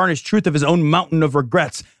the unvarnished truth of his own mountain of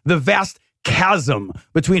regrets, the vast chasm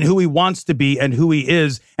between who he wants to be and who he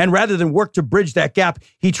is. And rather than work to bridge that gap,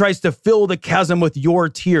 he tries to fill the chasm with your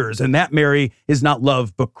tears. And that, Mary, is not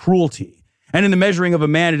love, but cruelty. And in the measuring of a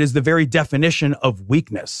man, it is the very definition of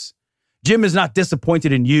weakness. Jim is not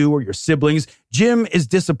disappointed in you or your siblings. Jim is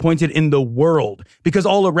disappointed in the world because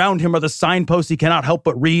all around him are the signposts he cannot help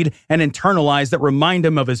but read and internalize that remind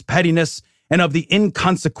him of his pettiness and of the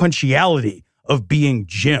inconsequentiality of being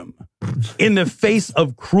Jim. In the face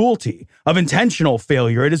of cruelty, of intentional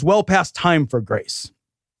failure, it is well past time for grace.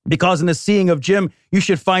 Because in the seeing of Jim, you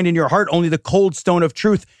should find in your heart only the cold stone of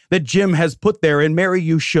truth that Jim has put there, and marry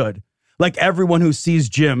you should. Like everyone who sees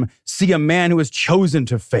Jim, see a man who has chosen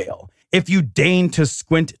to fail. If you deign to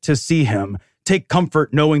squint to see him, take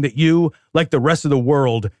comfort knowing that you, like the rest of the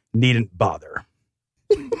world, needn't bother.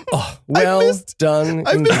 Oh, well done.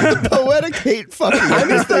 I missed the poetic hate fucking. I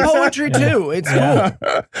missed the poetry too. It's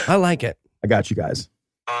cool. I like it. I got you guys.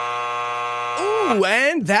 Ooh,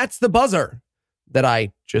 and that's the buzzer that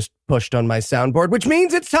I just pushed on my soundboard, which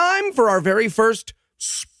means it's time for our very first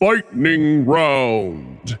Lightning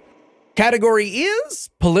round. category is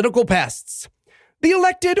political pests. The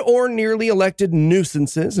elected or nearly elected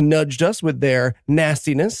nuisances nudged us with their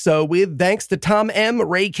nastiness. So with thanks to Tom M.,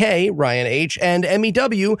 Ray K., Ryan H., and Emmy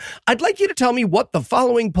W., I'd like you to tell me what the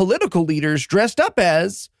following political leaders dressed up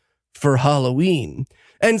as for Halloween.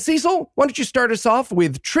 And Cecil, why don't you start us off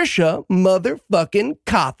with Trisha motherfucking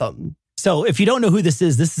Cotham. So if you don't know who this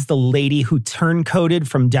is the lady who turncoated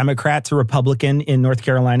from Democrat to Republican in North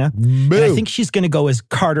Carolina. And I think she's going to go as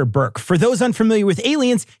Carter Burke. For those unfamiliar with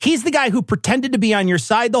Aliens, he's the guy who pretended to be on your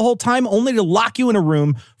side the whole time, only to lock you in a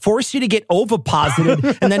room, force you to get oviposited,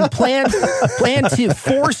 and then plan to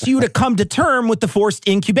force you to come to term with the forced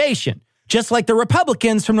incubation. Just like the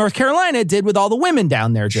Republicans from North Carolina did with all the women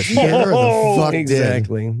down there. Just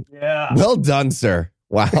exactly. Yeah. Well done, sir.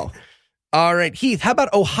 Wow. All right, Heath, how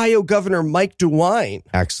about Ohio Governor Mike DeWine?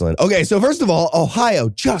 Excellent. Okay, so first of all, Ohio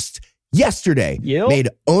just yesterday made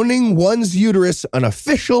owning one's uterus an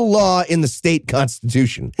official law in the state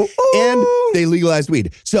constitution. Ooh. And they legalized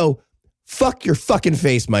weed. So fuck your fucking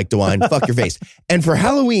face, Mike DeWine. Fuck your face. And for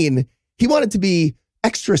Halloween, he wanted to be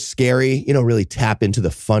extra scary, really tap into the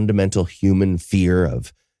fundamental human fear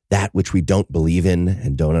of that which we don't believe in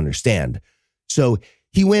and don't understand. So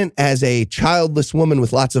he went as a childless woman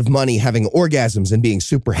with lots of money having orgasms and being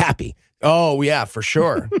super happy. Oh, yeah, for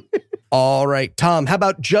sure. All right, Tom, how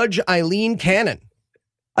about Judge Eileen Cannon?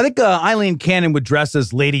 I think Eileen Cannon would dress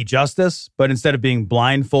as Lady Justice, but instead of being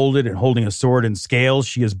blindfolded and holding a sword and scales,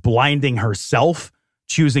 she is blinding herself,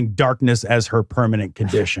 choosing darkness as her permanent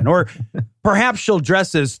condition. Or perhaps she'll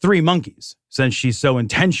dress as Three Monkeys, since she so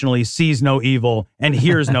intentionally sees no evil and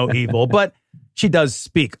hears no evil, but she does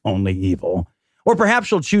speak only evil. Or perhaps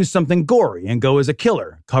she'll choose something gory and go as a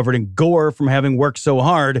killer, covered in gore from having worked so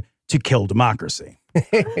hard to kill democracy.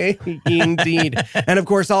 Indeed. And of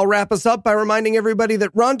course, I'll wrap us up by reminding everybody that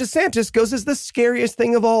Ron DeSantis goes as the scariest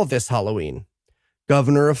thing of all this Halloween.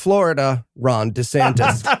 Governor of Florida, Ron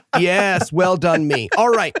DeSantis. Yes, well done me. All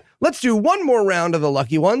right, let's do one more round of the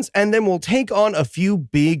lucky ones, and then we'll take on a few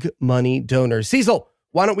big money donors. Cecil,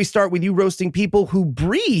 why don't we start with you roasting people who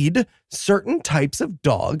breed certain types of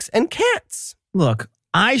dogs and cats? Look,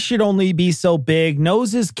 eyes should only be so big.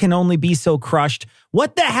 Noses can only be so crushed.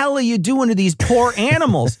 What the hell are you doing to these poor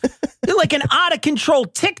animals? They're like an out-of-control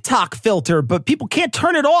TikTok filter, but people can't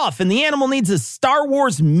turn it off, and the animal needs a Star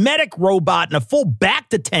Wars medic robot and a full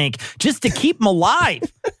Bacta tank just to keep them alive.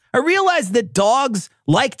 I realize that dogs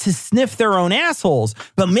like to sniff their own assholes,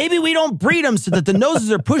 but maybe we don't breed them so that the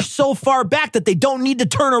noses are pushed so far back that they don't need to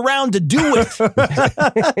turn around to do it.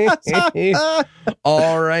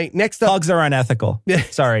 All right, next up. Dogs are unethical.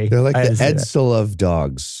 Sorry. They're like the Edsel of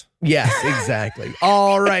dogs. Yes, exactly.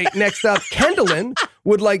 All right, next up, Kendallin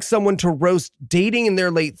would like someone to roast dating in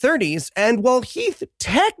their late 30s. And while Heath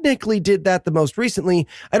technically did that the most recently,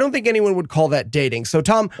 I don't think anyone would call that dating. So,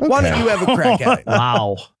 Tom, why don't you have a crack at it?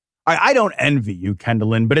 Wow. I don't envy you,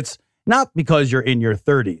 Kendallin, but it's not because you're in your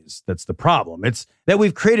 30s that's the problem. It's that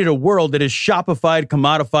we've created a world that is shopified,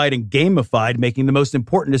 commodified, and gamified, making the most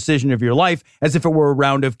important decision of your life as if it were a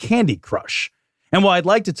round of Candy Crush. And while I'd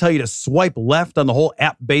like to tell you to swipe left on the whole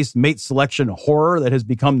app-based mate selection horror that has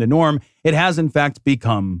become the norm, it has in fact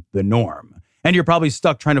become the norm. And you're probably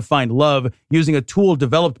stuck trying to find love using a tool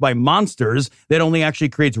developed by monsters that only actually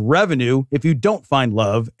creates revenue if you don't find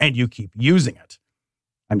love and you keep using it.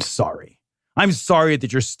 I'm sorry. I'm sorry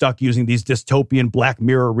that you're stuck using these dystopian Black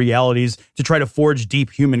Mirror realities to try to forge deep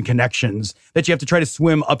human connections, that you have to try to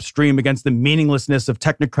swim upstream against the meaninglessness of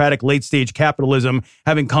technocratic late-stage capitalism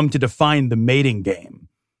having come to define the mating game.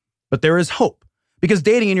 But there is hope, because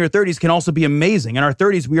dating in your 30s can also be amazing. In our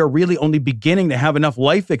 30s, we are really only beginning to have enough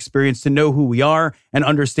life experience to know who we are and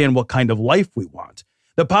understand what kind of life we want.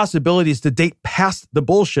 The possibilities to date past the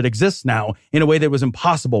bullshit exist now in a way that was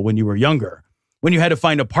impossible when you were younger, when you had to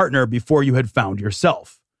find a partner before you had found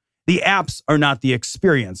yourself. The apps are not the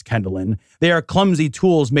experience, Kendallin. They are clumsy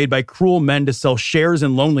tools made by cruel men to sell shares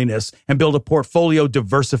in loneliness and build a portfolio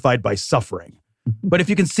diversified by suffering. But if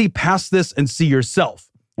you can see past this and see yourself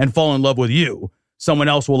and fall in love with you, someone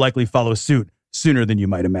else will likely follow suit sooner than you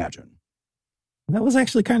might imagine. That was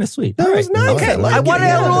actually kind of sweet. That was nice. Okay, I wanted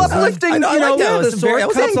a little uplifting. That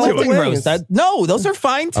was uplifting roast. No, those are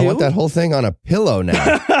fine too. I want that whole thing on a pillow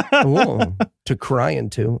now. Ooh, to cry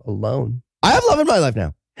into alone. I have love in my life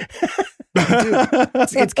now. Dude,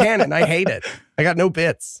 it's canon. I hate it. I got no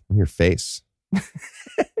bits. In your face.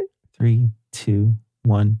 3, 2,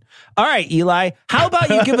 1. All right, Eli. How about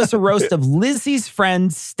you give us a roast of Lizzie's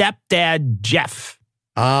friend, stepdad Jeff?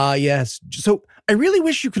 Yes. So I really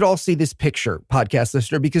wish you could all see this picture, podcast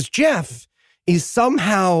listener, because Jeff is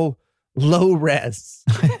somehow low res.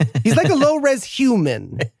 He's like a low res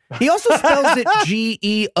human. He also spells it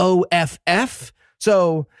Geoff.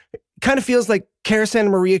 So kind of feels like Cara Santa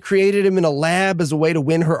Maria created him in a lab as a way to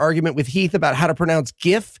win her argument with Heath about how to pronounce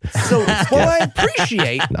GIF. So while I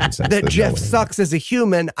appreciate that Jeff sucks as a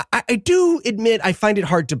human, I do admit I find it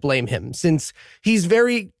hard to blame him since he's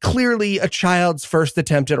very clearly a child's first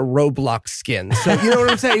attempt at a Roblox skin. So you know what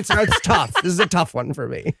I'm saying? It's tough. This is a tough one for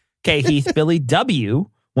me. Okay, Heath, Billy W.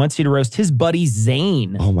 wants you to roast his buddy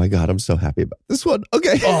Zane. Oh my God, I'm so happy about this one.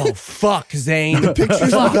 Okay. Oh, fuck, Zane. The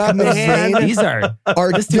pictures of that man. Zane These are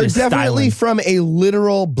they're definitely from a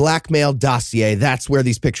literal blackmail dossier. That's where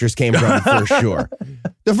these pictures came from for sure.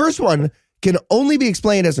 The first one can only be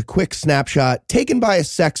explained as a quick snapshot taken by a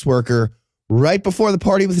sex worker right before the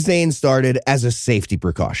party with Zane started as a safety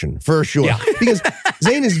precaution, for sure. Yeah. Because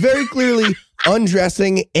Zane is very clearly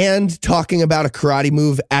undressing and talking about a karate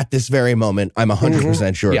move at this very moment. I'm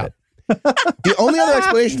 100% sure of it. The only other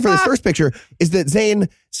explanation for this first picture is that Zane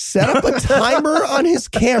set up a timer on his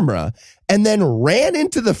camera and then ran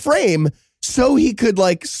into the frame so he could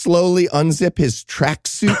like slowly unzip his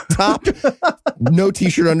tracksuit top. No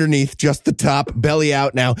t-shirt underneath, just the top, belly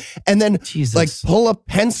out now. And then like pull a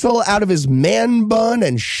pencil out of his man bun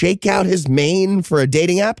and shake out his mane for a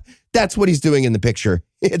dating app. That's what he's doing in the picture.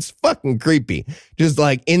 It's fucking creepy. Just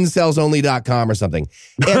like incelsonly.com or something.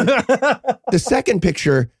 And the second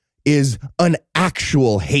picture is an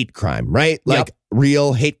actual hate crime, right? Like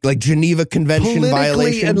real hate, like Geneva Convention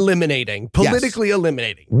violation. Politically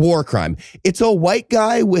eliminating. War crime. It's a white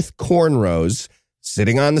guy with cornrows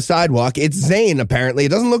sitting on the sidewalk. It's Zane, apparently. It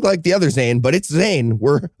doesn't look like the other Zane, but it's Zane,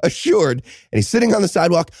 we're assured. And he's sitting on the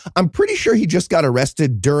sidewalk. I'm pretty sure he just got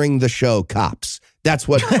arrested during the show Cops. That's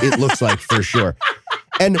what it looks like for sure.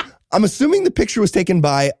 And I'm assuming the picture was taken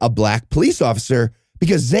by a black police officer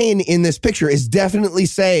because Zane in this picture is definitely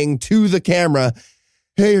saying to the camera,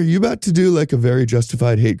 hey, are you about to do like a very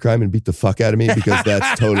justified hate crime and beat the fuck out of me? Because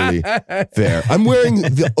that's totally fair. I'm wearing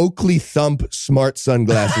the Oakley Thump smart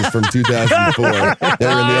sunglasses from 2004 that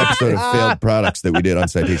were in the episode of Failed Products that we did on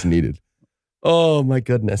Citation Needed. Oh my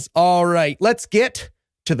goodness. All right, let's get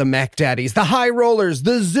to the Mac Daddies, the high rollers,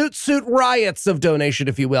 the Zoot Suit riots of donation,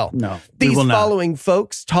 if you will. No, these following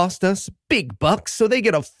folks tossed us big bucks, so they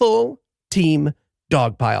get a full team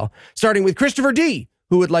dog pile. Starting with Christopher D.,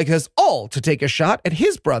 who would like us all to take a shot at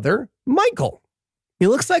his brother, Michael. He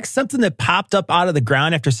looks like something that popped up out of the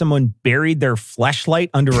ground after someone buried their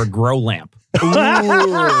fleshlight under a grow lamp.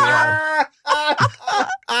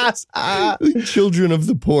 Children of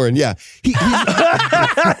the porn. Yeah.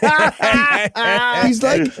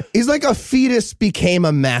 He's like a fetus became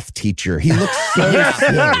a math teacher. He looks so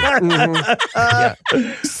silly.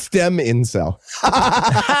 STEM incel.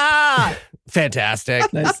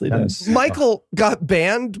 Fantastic. Nicely done. Michael got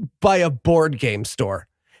banned by a board game store.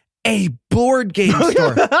 A board game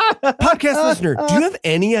store. Podcast listener, do you have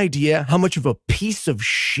any idea how much of a piece of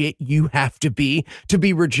shit you have to be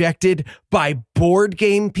rejected by board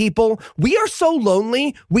game people? We are so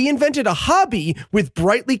lonely, we invented a hobby with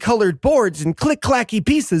brightly colored boards and click-clacky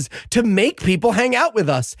pieces to make people hang out with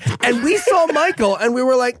us. And we saw Michael and we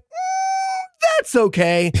were like, that's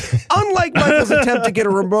okay. Unlike Michael's attempt to get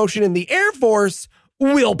a promotion in the Air Force,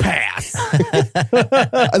 we'll pass.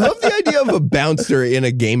 I love the idea of a bouncer in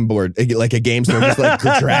a game board, like a game store, just like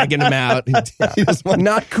dragging him out. He just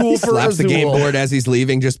not cool for slaps the game board as he's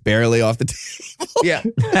leaving, just barely off the table. Yeah.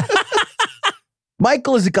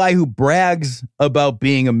 Michael is a guy who brags about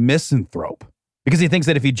being a misanthrope because he thinks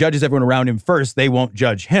that if he judges everyone around him first, they won't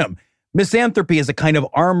judge him. Misanthropy is a kind of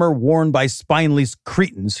armor worn by spineless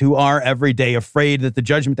cretins who are every day afraid that the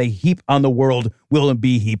judgment they heap on the world will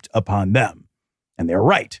be heaped upon them. And they're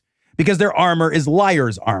right, because their armor is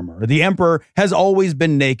liar's armor. The emperor has always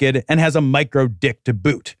been naked and has a micro dick to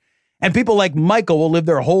boot. And people like Michael will live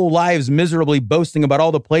their whole lives miserably boasting about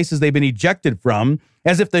all the places they've been ejected from,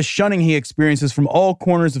 as if the shunning he experiences from all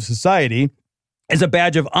corners of society is a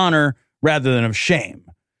badge of honor rather than of shame.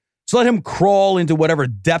 So let him crawl into whatever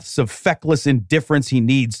depths of feckless indifference he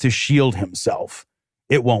needs to shield himself.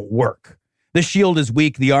 It won't work. The shield is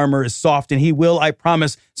weak, the armor is soft, and he will, I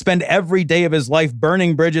promise, spend every day of his life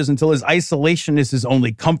burning bridges until his isolation is his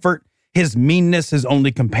only comfort, his meanness his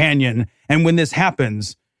only companion. And when this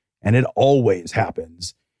happens, and it always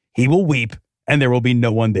happens, he will weep, and there will be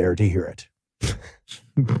no one there to hear it.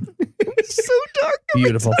 So dark.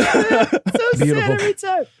 Beautiful. So Beautiful. sad every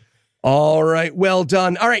time. All right, well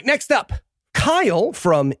done. All right, next up, Kyle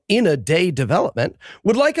from In a Day Development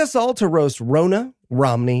would like us all to roast Ronna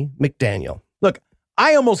Romney McDaniel. Look,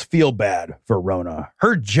 I almost feel bad for Ronna.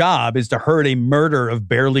 Her job is to herd a murder of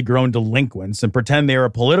barely grown delinquents and pretend they are a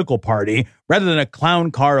political party rather than a clown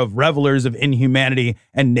car of revelers of inhumanity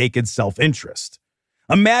and naked self-interest.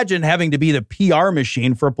 Imagine having to be the PR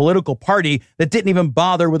machine for a political party that didn't even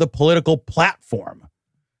bother with a political platform.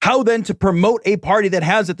 How then to promote a party that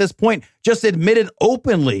has at this point just admitted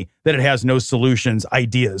openly that it has no solutions,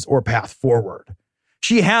 ideas, or path forward?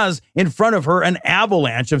 She has in front of her an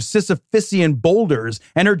avalanche of Sisyphusian boulders,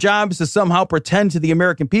 and her job is to somehow pretend to the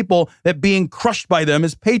American people that being crushed by them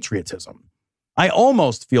is patriotism. I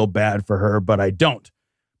almost feel bad for her, but I don't,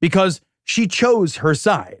 because she chose her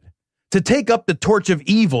side. To take up the torch of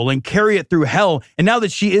evil and carry it through hell, and now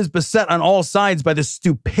that she is beset on all sides by the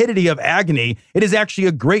stupidity of agony, it is actually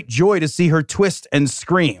a great joy to see her twist and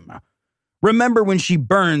scream. Remember when she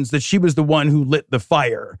burns that she was the one who lit the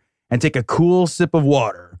fire, and take a cool sip of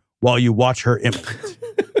water while you watch her imminent.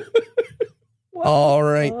 All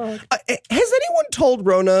right. Has anyone told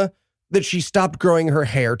Ronna that she stopped growing her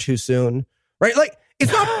hair too soon? Right? Like,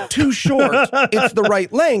 it's not too short. It's the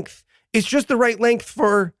right length. It's just the right length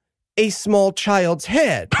for a small child's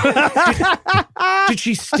head. Did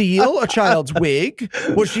she steal a child's wig?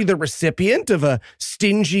 Was she the recipient of a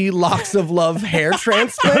stingy locks of love hair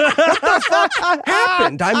transplant? What the fuck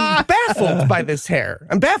happened? I'm baffled by this hair.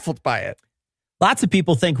 I'm baffled by it. Lots of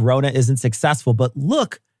people think Ronna isn't successful, but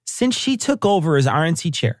look, since she took over as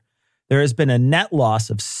RNC chair, there has been a net loss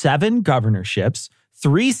of 7 governorships,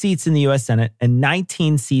 3 seats in the U.S. Senate, and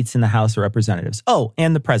 19 seats in the House of Representatives. Oh,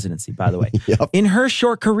 and the presidency, by the way. Yep. In her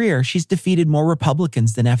short career, she's defeated more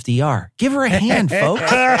Republicans than FDR. Give her a hand, folks.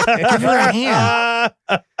 Give her a hand.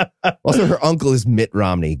 Also, her uncle is Mitt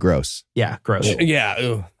Romney. Gross. Yeah, gross. Yeah.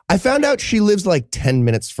 Ew. I found out she lives like 10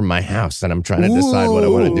 minutes from my house, and I'm trying to decide what I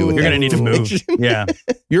want to do with You're that going to need to move. information. Yeah.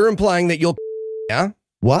 You're implying that you'll... Yeah?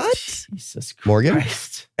 What? Jesus Christ. Morgan?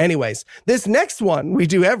 Anyways, this next one we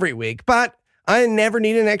do every week, but I never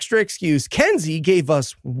need an extra excuse. Kenzie gave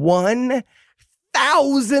us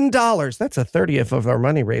 $1,000. That's a 30th of our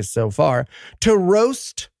money raised so far to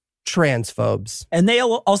roast transphobes. And they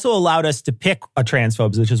also allowed us to pick a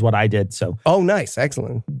transphobes, which is what I did. So, oh, nice.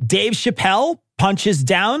 Excellent. Dave Chappelle punches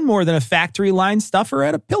down more than a factory line stuffer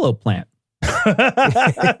at a pillow plant.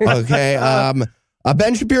 Okay.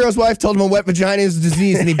 Ben Shapiro's wife told him a wet vagina is a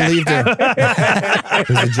disease, and he believed her.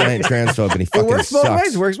 He's a giant transphobe, and he fucking It works sucks. both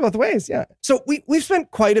ways. It works both ways, yeah. So we've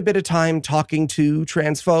spent quite a bit of time talking to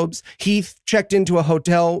transphobes. Heath checked into a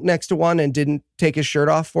hotel next to one and didn't take his shirt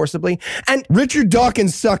off forcibly. And Richard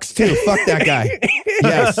Dawkins sucks, too. Fuck that guy.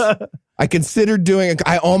 Yes. I considered doing it.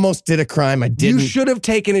 I almost did a crime. I didn't. You should have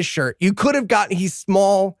taken his shirt. You could have gotten, he's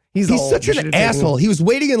small. He's old. such You an should have taken asshole. He was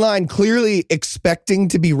waiting in line, clearly expecting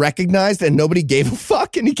to be recognized, and nobody gave a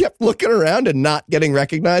fuck, and he kept looking around and not getting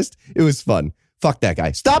recognized. It was fun. Fuck that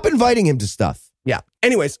guy. Stop inviting him to stuff. Yeah.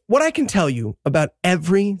 Anyways, what I can tell you about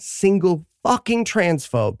every single fucking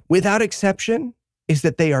transphobe, without exception, is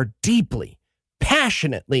that they are deeply,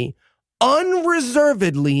 passionately,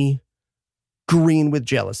 unreservedly green with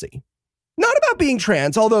jealousy. Not about being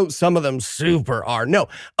trans, although some of them super are. No,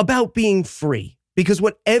 about being free. Because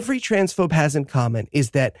what every transphobe has in common is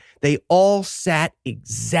that they all sat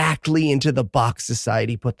exactly into the box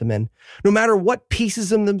society put them in. No matter what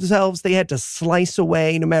pieces of themselves they had to slice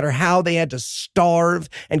away, no matter how they had to starve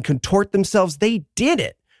and contort themselves, they did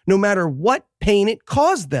it. No matter what pain it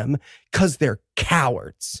caused them, because they're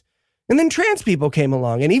cowards. And then trans people came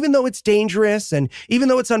along, and even though it's dangerous, and even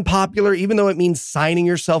though it's unpopular, even though it means signing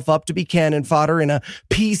yourself up to be cannon fodder in a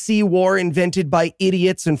PC war invented by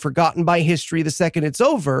idiots and forgotten by history the second it's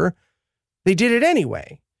over, they did it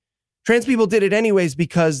anyway. Trans people did it anyways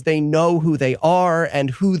because they know who they are and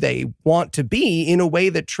who they want to be in a way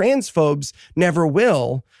that transphobes never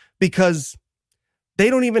will, because they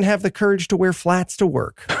don't even have the courage to wear flats to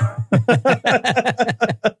work.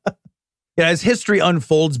 Yeah, as history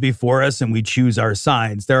unfolds before us and we choose our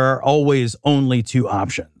sides, there are always only 2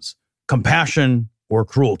 options: compassion or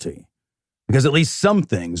cruelty. Because at least some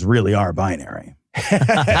things really are binary.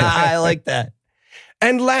 I like that.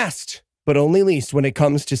 And last, but only least when it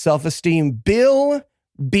comes to self-esteem, Bill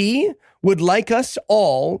B would like us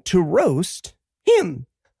all to roast him.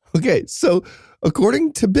 Okay, so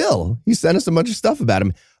according to Bill, he sent us a bunch of stuff about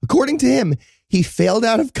him. According to him, he failed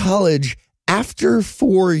out of college after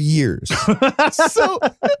 4 years. So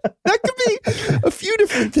that could be a few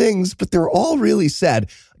different things, but they're all really sad.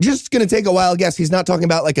 Just going to take a wild guess. He's not talking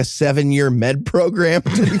about like a 7-year med program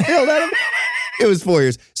that he failed out of. It was 4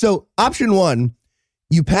 years. So option 1,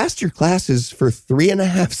 you passed your classes for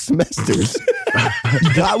 3.5 semesters.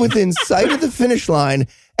 You got within sight of the finish line,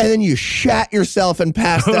 and then you shat yourself and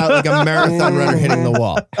passed out like a marathon runner hitting the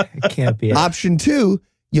wall. It can't be it. Option 2,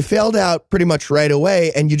 you failed out pretty much right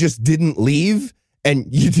away and you just didn't leave, and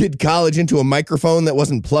you did college into a microphone that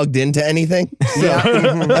wasn't plugged into anything. So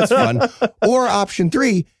that's fun. Or option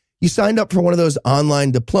 3, you signed up for one of those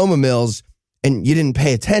online diploma mills and you didn't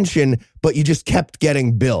pay attention, but you just kept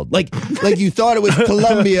getting billed. Like you thought it was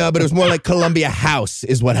Columbia, but it was more like Columbia House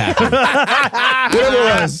is what happened. Whatever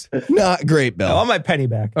it was, not great, Bill. I want my penny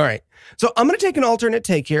back. All right. So I'm going to take an alternate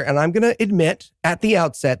take here, and I'm going to admit at the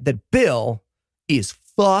outset that Bill is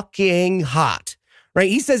fucking hot, right?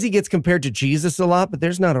 He says he gets compared to Jesus a lot, but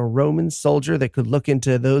there's not a Roman soldier that could look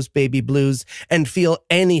into those baby blues and feel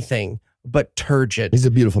anything but turgid. He's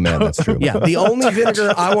a beautiful man, that's true. Yeah, the only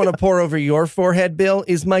vinegar I want to pour over your forehead, Bill,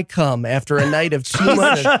 is my cum after a night of too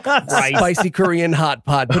much spicy Korean hot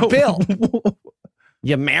pot. But Bill,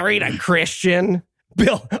 you married a Christian?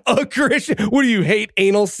 Bill, a Christian? What do you hate,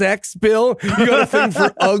 anal sex, Bill? You got a thing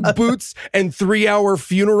for Ugg boots and 3-hour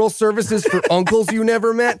funeral services for uncles you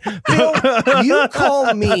never met? Bill, you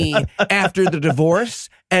call me after the divorce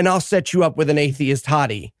and I'll set you up with an atheist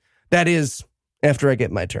hottie. That is, after I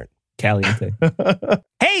get my turn. Caliente.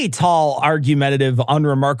 Hey, tall, argumentative,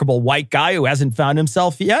 unremarkable white guy who hasn't found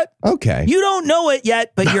himself yet. Okay. You don't know it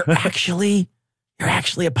yet, but you're actually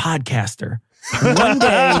a podcaster. One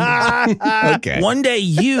day, one day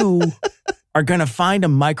you are going to find a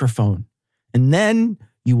microphone, and then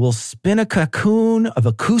you will spin a cocoon of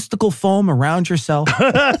acoustical foam around yourself.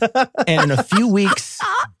 And in a few weeks,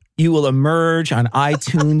 you will emerge on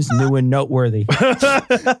iTunes new and noteworthy.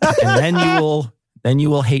 And then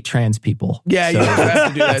you will hate trans people. Yeah, you have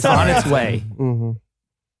to do that. It's on its way. Mm-hmm.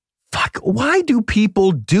 Fuck, why do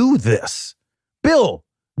people do this? Bill,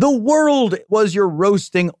 the world was your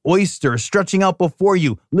roasting oyster stretching out before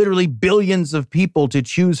you, literally billions of people to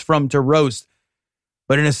choose from to roast.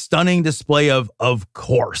 But in a stunning display of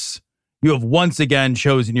course, you have once again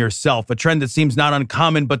chosen yourself, a trend that seems not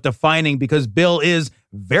uncommon but defining, because Bill is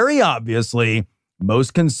very obviously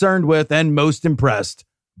most concerned with and most impressed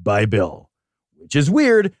by Bill. Which is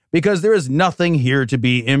weird, because there is nothing here to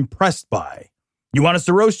be impressed by. You want us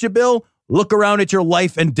to roast you, Bill? Look around at your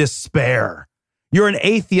life and despair. You're an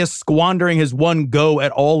atheist squandering his one go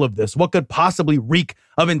at all of this. What could possibly reek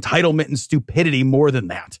of entitlement and stupidity more than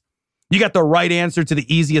that? You got the right answer to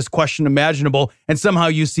the easiest question imaginable, and somehow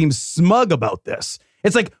you seem smug about this.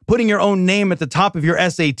 It's like putting your own name at the top of your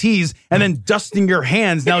SATs and then dusting your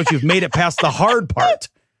hands now that you've made it past the hard part.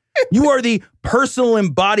 You are the personal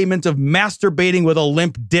embodiment of masturbating with a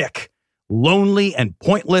limp dick. Lonely and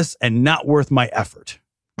pointless and not worth my effort.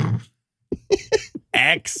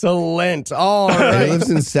 Excellent. All right. He lives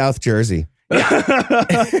in South Jersey.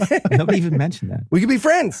 Nobody even mentioned that. We could be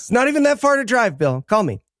friends. It's not even that far to drive, Bill. Call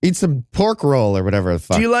me. Eat some pork roll or whatever the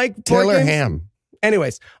fuck. Do you like Taylor pork ham?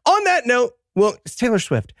 Anyways, on that note, well, it's Taylor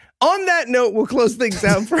Swift. On that note, we'll close things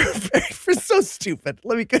out for so stupid.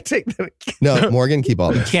 Let me go take them. No, Morgan, keep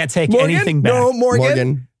all You that. can't take Morgan? anything back. No,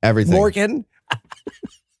 Morgan, everything. Morgan.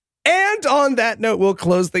 And on that note, we'll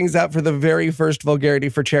close things out for the very first Vulgarity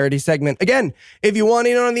for Charity segment. Again, if you want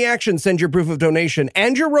in on the action, send your proof of donation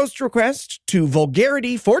and your roast request to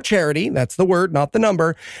Vulgarity for Charity, that's the word, not the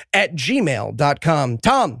number, at gmail.com.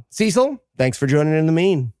 Tom, Cecil, thanks for joining in the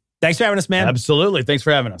mean. Thanks for having us, man. Absolutely. Thanks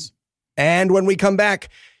for having us. And when we come back,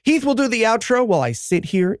 Heath will do the outro while I sit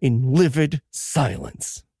here in livid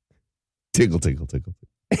silence. Tickle, tickle, tickle.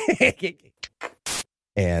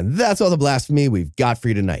 And that's all the blasphemy we've got for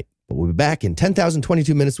you tonight. But we'll be back in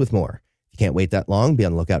 10,022 minutes with more. If you can't wait that long, be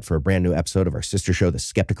on the lookout for a brand new episode of our sister show, The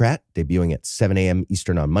Skepticrat, debuting at 7 a.m.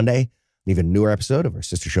 Eastern on Monday. An even newer episode of our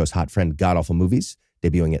sister show's hot friend, GodAwfulMovies,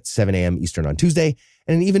 debuting at 7 a.m. Eastern on Tuesday.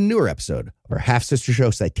 And an even newer episode of our half-sister show,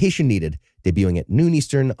 Citation Needed, debuting at noon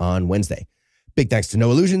Eastern on Wednesday. Big thanks to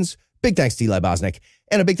No Illusions, big thanks to Eli Bosnick,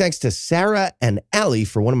 and a big thanks to Sarah and Allie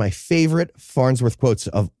for one of my favorite Farnsworth quotes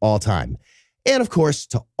of all time. And of course,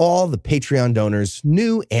 to all the Patreon donors,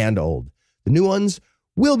 new and old. The new ones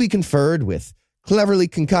will be conferred with cleverly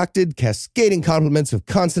concocted, cascading compliments of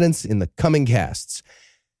consonants in the coming casts.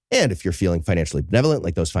 And if you're feeling financially benevolent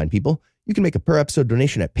like those fine people, You can make a per-episode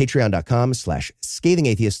donation at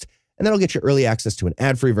patreon.com/scathingatheist, and that'll get you early access to an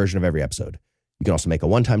ad-free version of every episode. You can also make a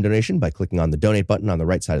one-time donation by clicking on the donate button on the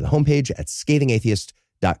right side of the homepage at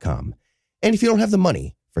ScathingAtheist.com. And if you don't have the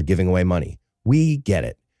money for giving away money, we get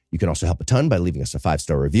it. You can also help a ton by leaving us a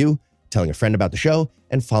 5-star review, telling a friend about the show,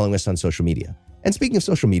 and following us on social media. And speaking of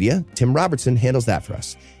social media, Tim Robertson handles that for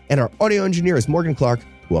us. And our audio engineer is Morgan Clark,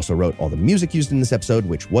 who also wrote all the music used in this episode,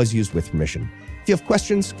 which was used with permission. If you have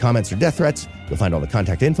questions, comments, or death threats, you'll find all the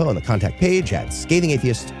contact info on the contact page at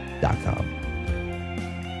ScathingAtheist.com.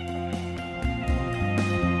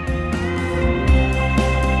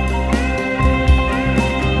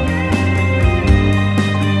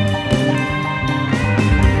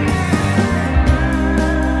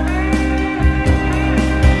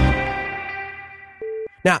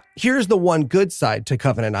 Now, here's the one good side to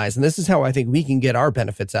Covenant Eyes, and this is how I think we can get our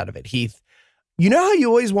benefits out of it, Heath. You know how you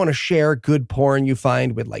always want to share good porn you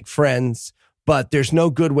find with like friends, but there's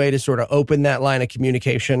no good way to sort of open that line of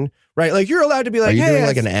communication, right? Like you're allowed to be like, are you hey, doing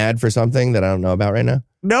like an ad for something that I don't know about right now?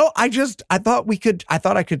 No, I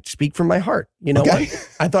thought I could speak from my heart. You know what?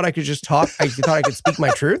 I thought I could just talk. I thought I could speak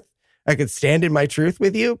my truth. I could stand in my truth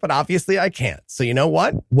with you, but obviously I can't. So you know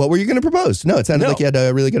what? What were you going to propose? No, it sounded like you had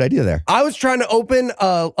a really good idea there. I was trying to open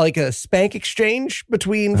like a spank exchange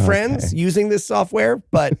between friends using this software,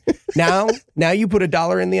 but now you put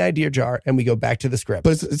 $1 in the idea jar and we go back to the script.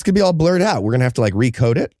 But it's going to be all blurred out. We're going to have to like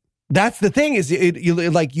recode it. That's the thing is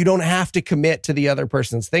you don't have to commit to the other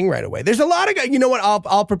person's thing right away. There's a lot of, you know what?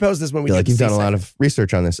 I'll propose this when we get to you've done a lot of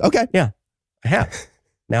research on this. Okay. Yeah, I have.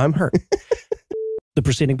 Now I'm hurt. The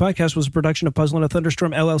preceding podcast was a production of Puzzle and a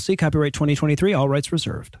Thunderstorm, LLC, copyright 2023, all rights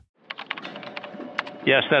reserved.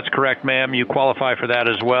 Yes, that's correct, ma'am. You qualify for that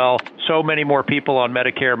as well. So many more people on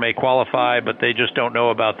Medicare may qualify, but they just don't know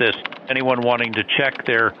about this. Anyone wanting to check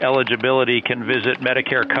their eligibility can visit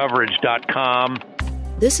MedicareCoverage.com.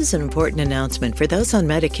 This is an important announcement for those on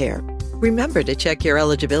Medicare. Remember to check your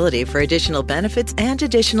eligibility for additional benefits and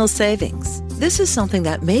additional savings. This is something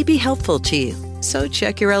that may be helpful to you. So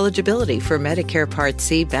check your eligibility for Medicare Part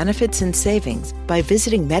C benefits and savings by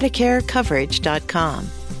visiting MedicareCoverage.com.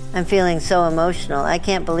 I'm feeling so emotional. I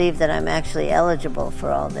can't believe that I'm actually eligible for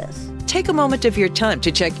all this. Take a moment of your time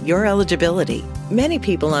to check your eligibility. Many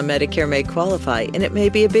people on Medicare may qualify, and it may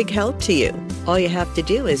be a big help to you. All you have to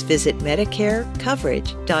do is visit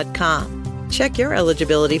MedicareCoverage.com. Check your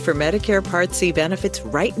eligibility for Medicare Part C benefits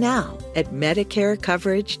right now at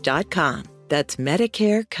MedicareCoverage.com. That's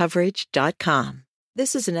MedicareCoverage.com.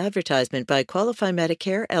 This is an advertisement by Qualify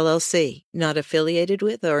Medicare, LLC, not affiliated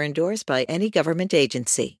with or endorsed by any government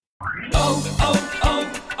agency.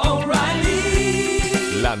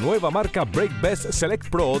 La nueva marca Brake Best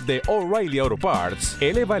Select Pro de O'Reilly Auto Parts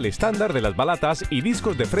eleva el estándar de las balatas y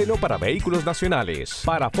discos de freno para vehículos nacionales.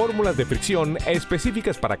 Para fórmulas de fricción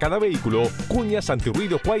específicas para cada vehículo, cuñas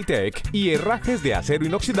antirruido Quitec y herrajes de acero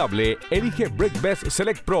inoxidable, elige Brake Best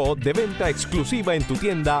Select Pro de venta exclusiva en tu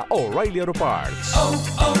tienda O'Reilly Auto Parts.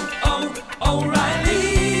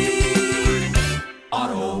 O'Reilly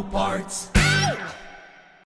Auto Parts.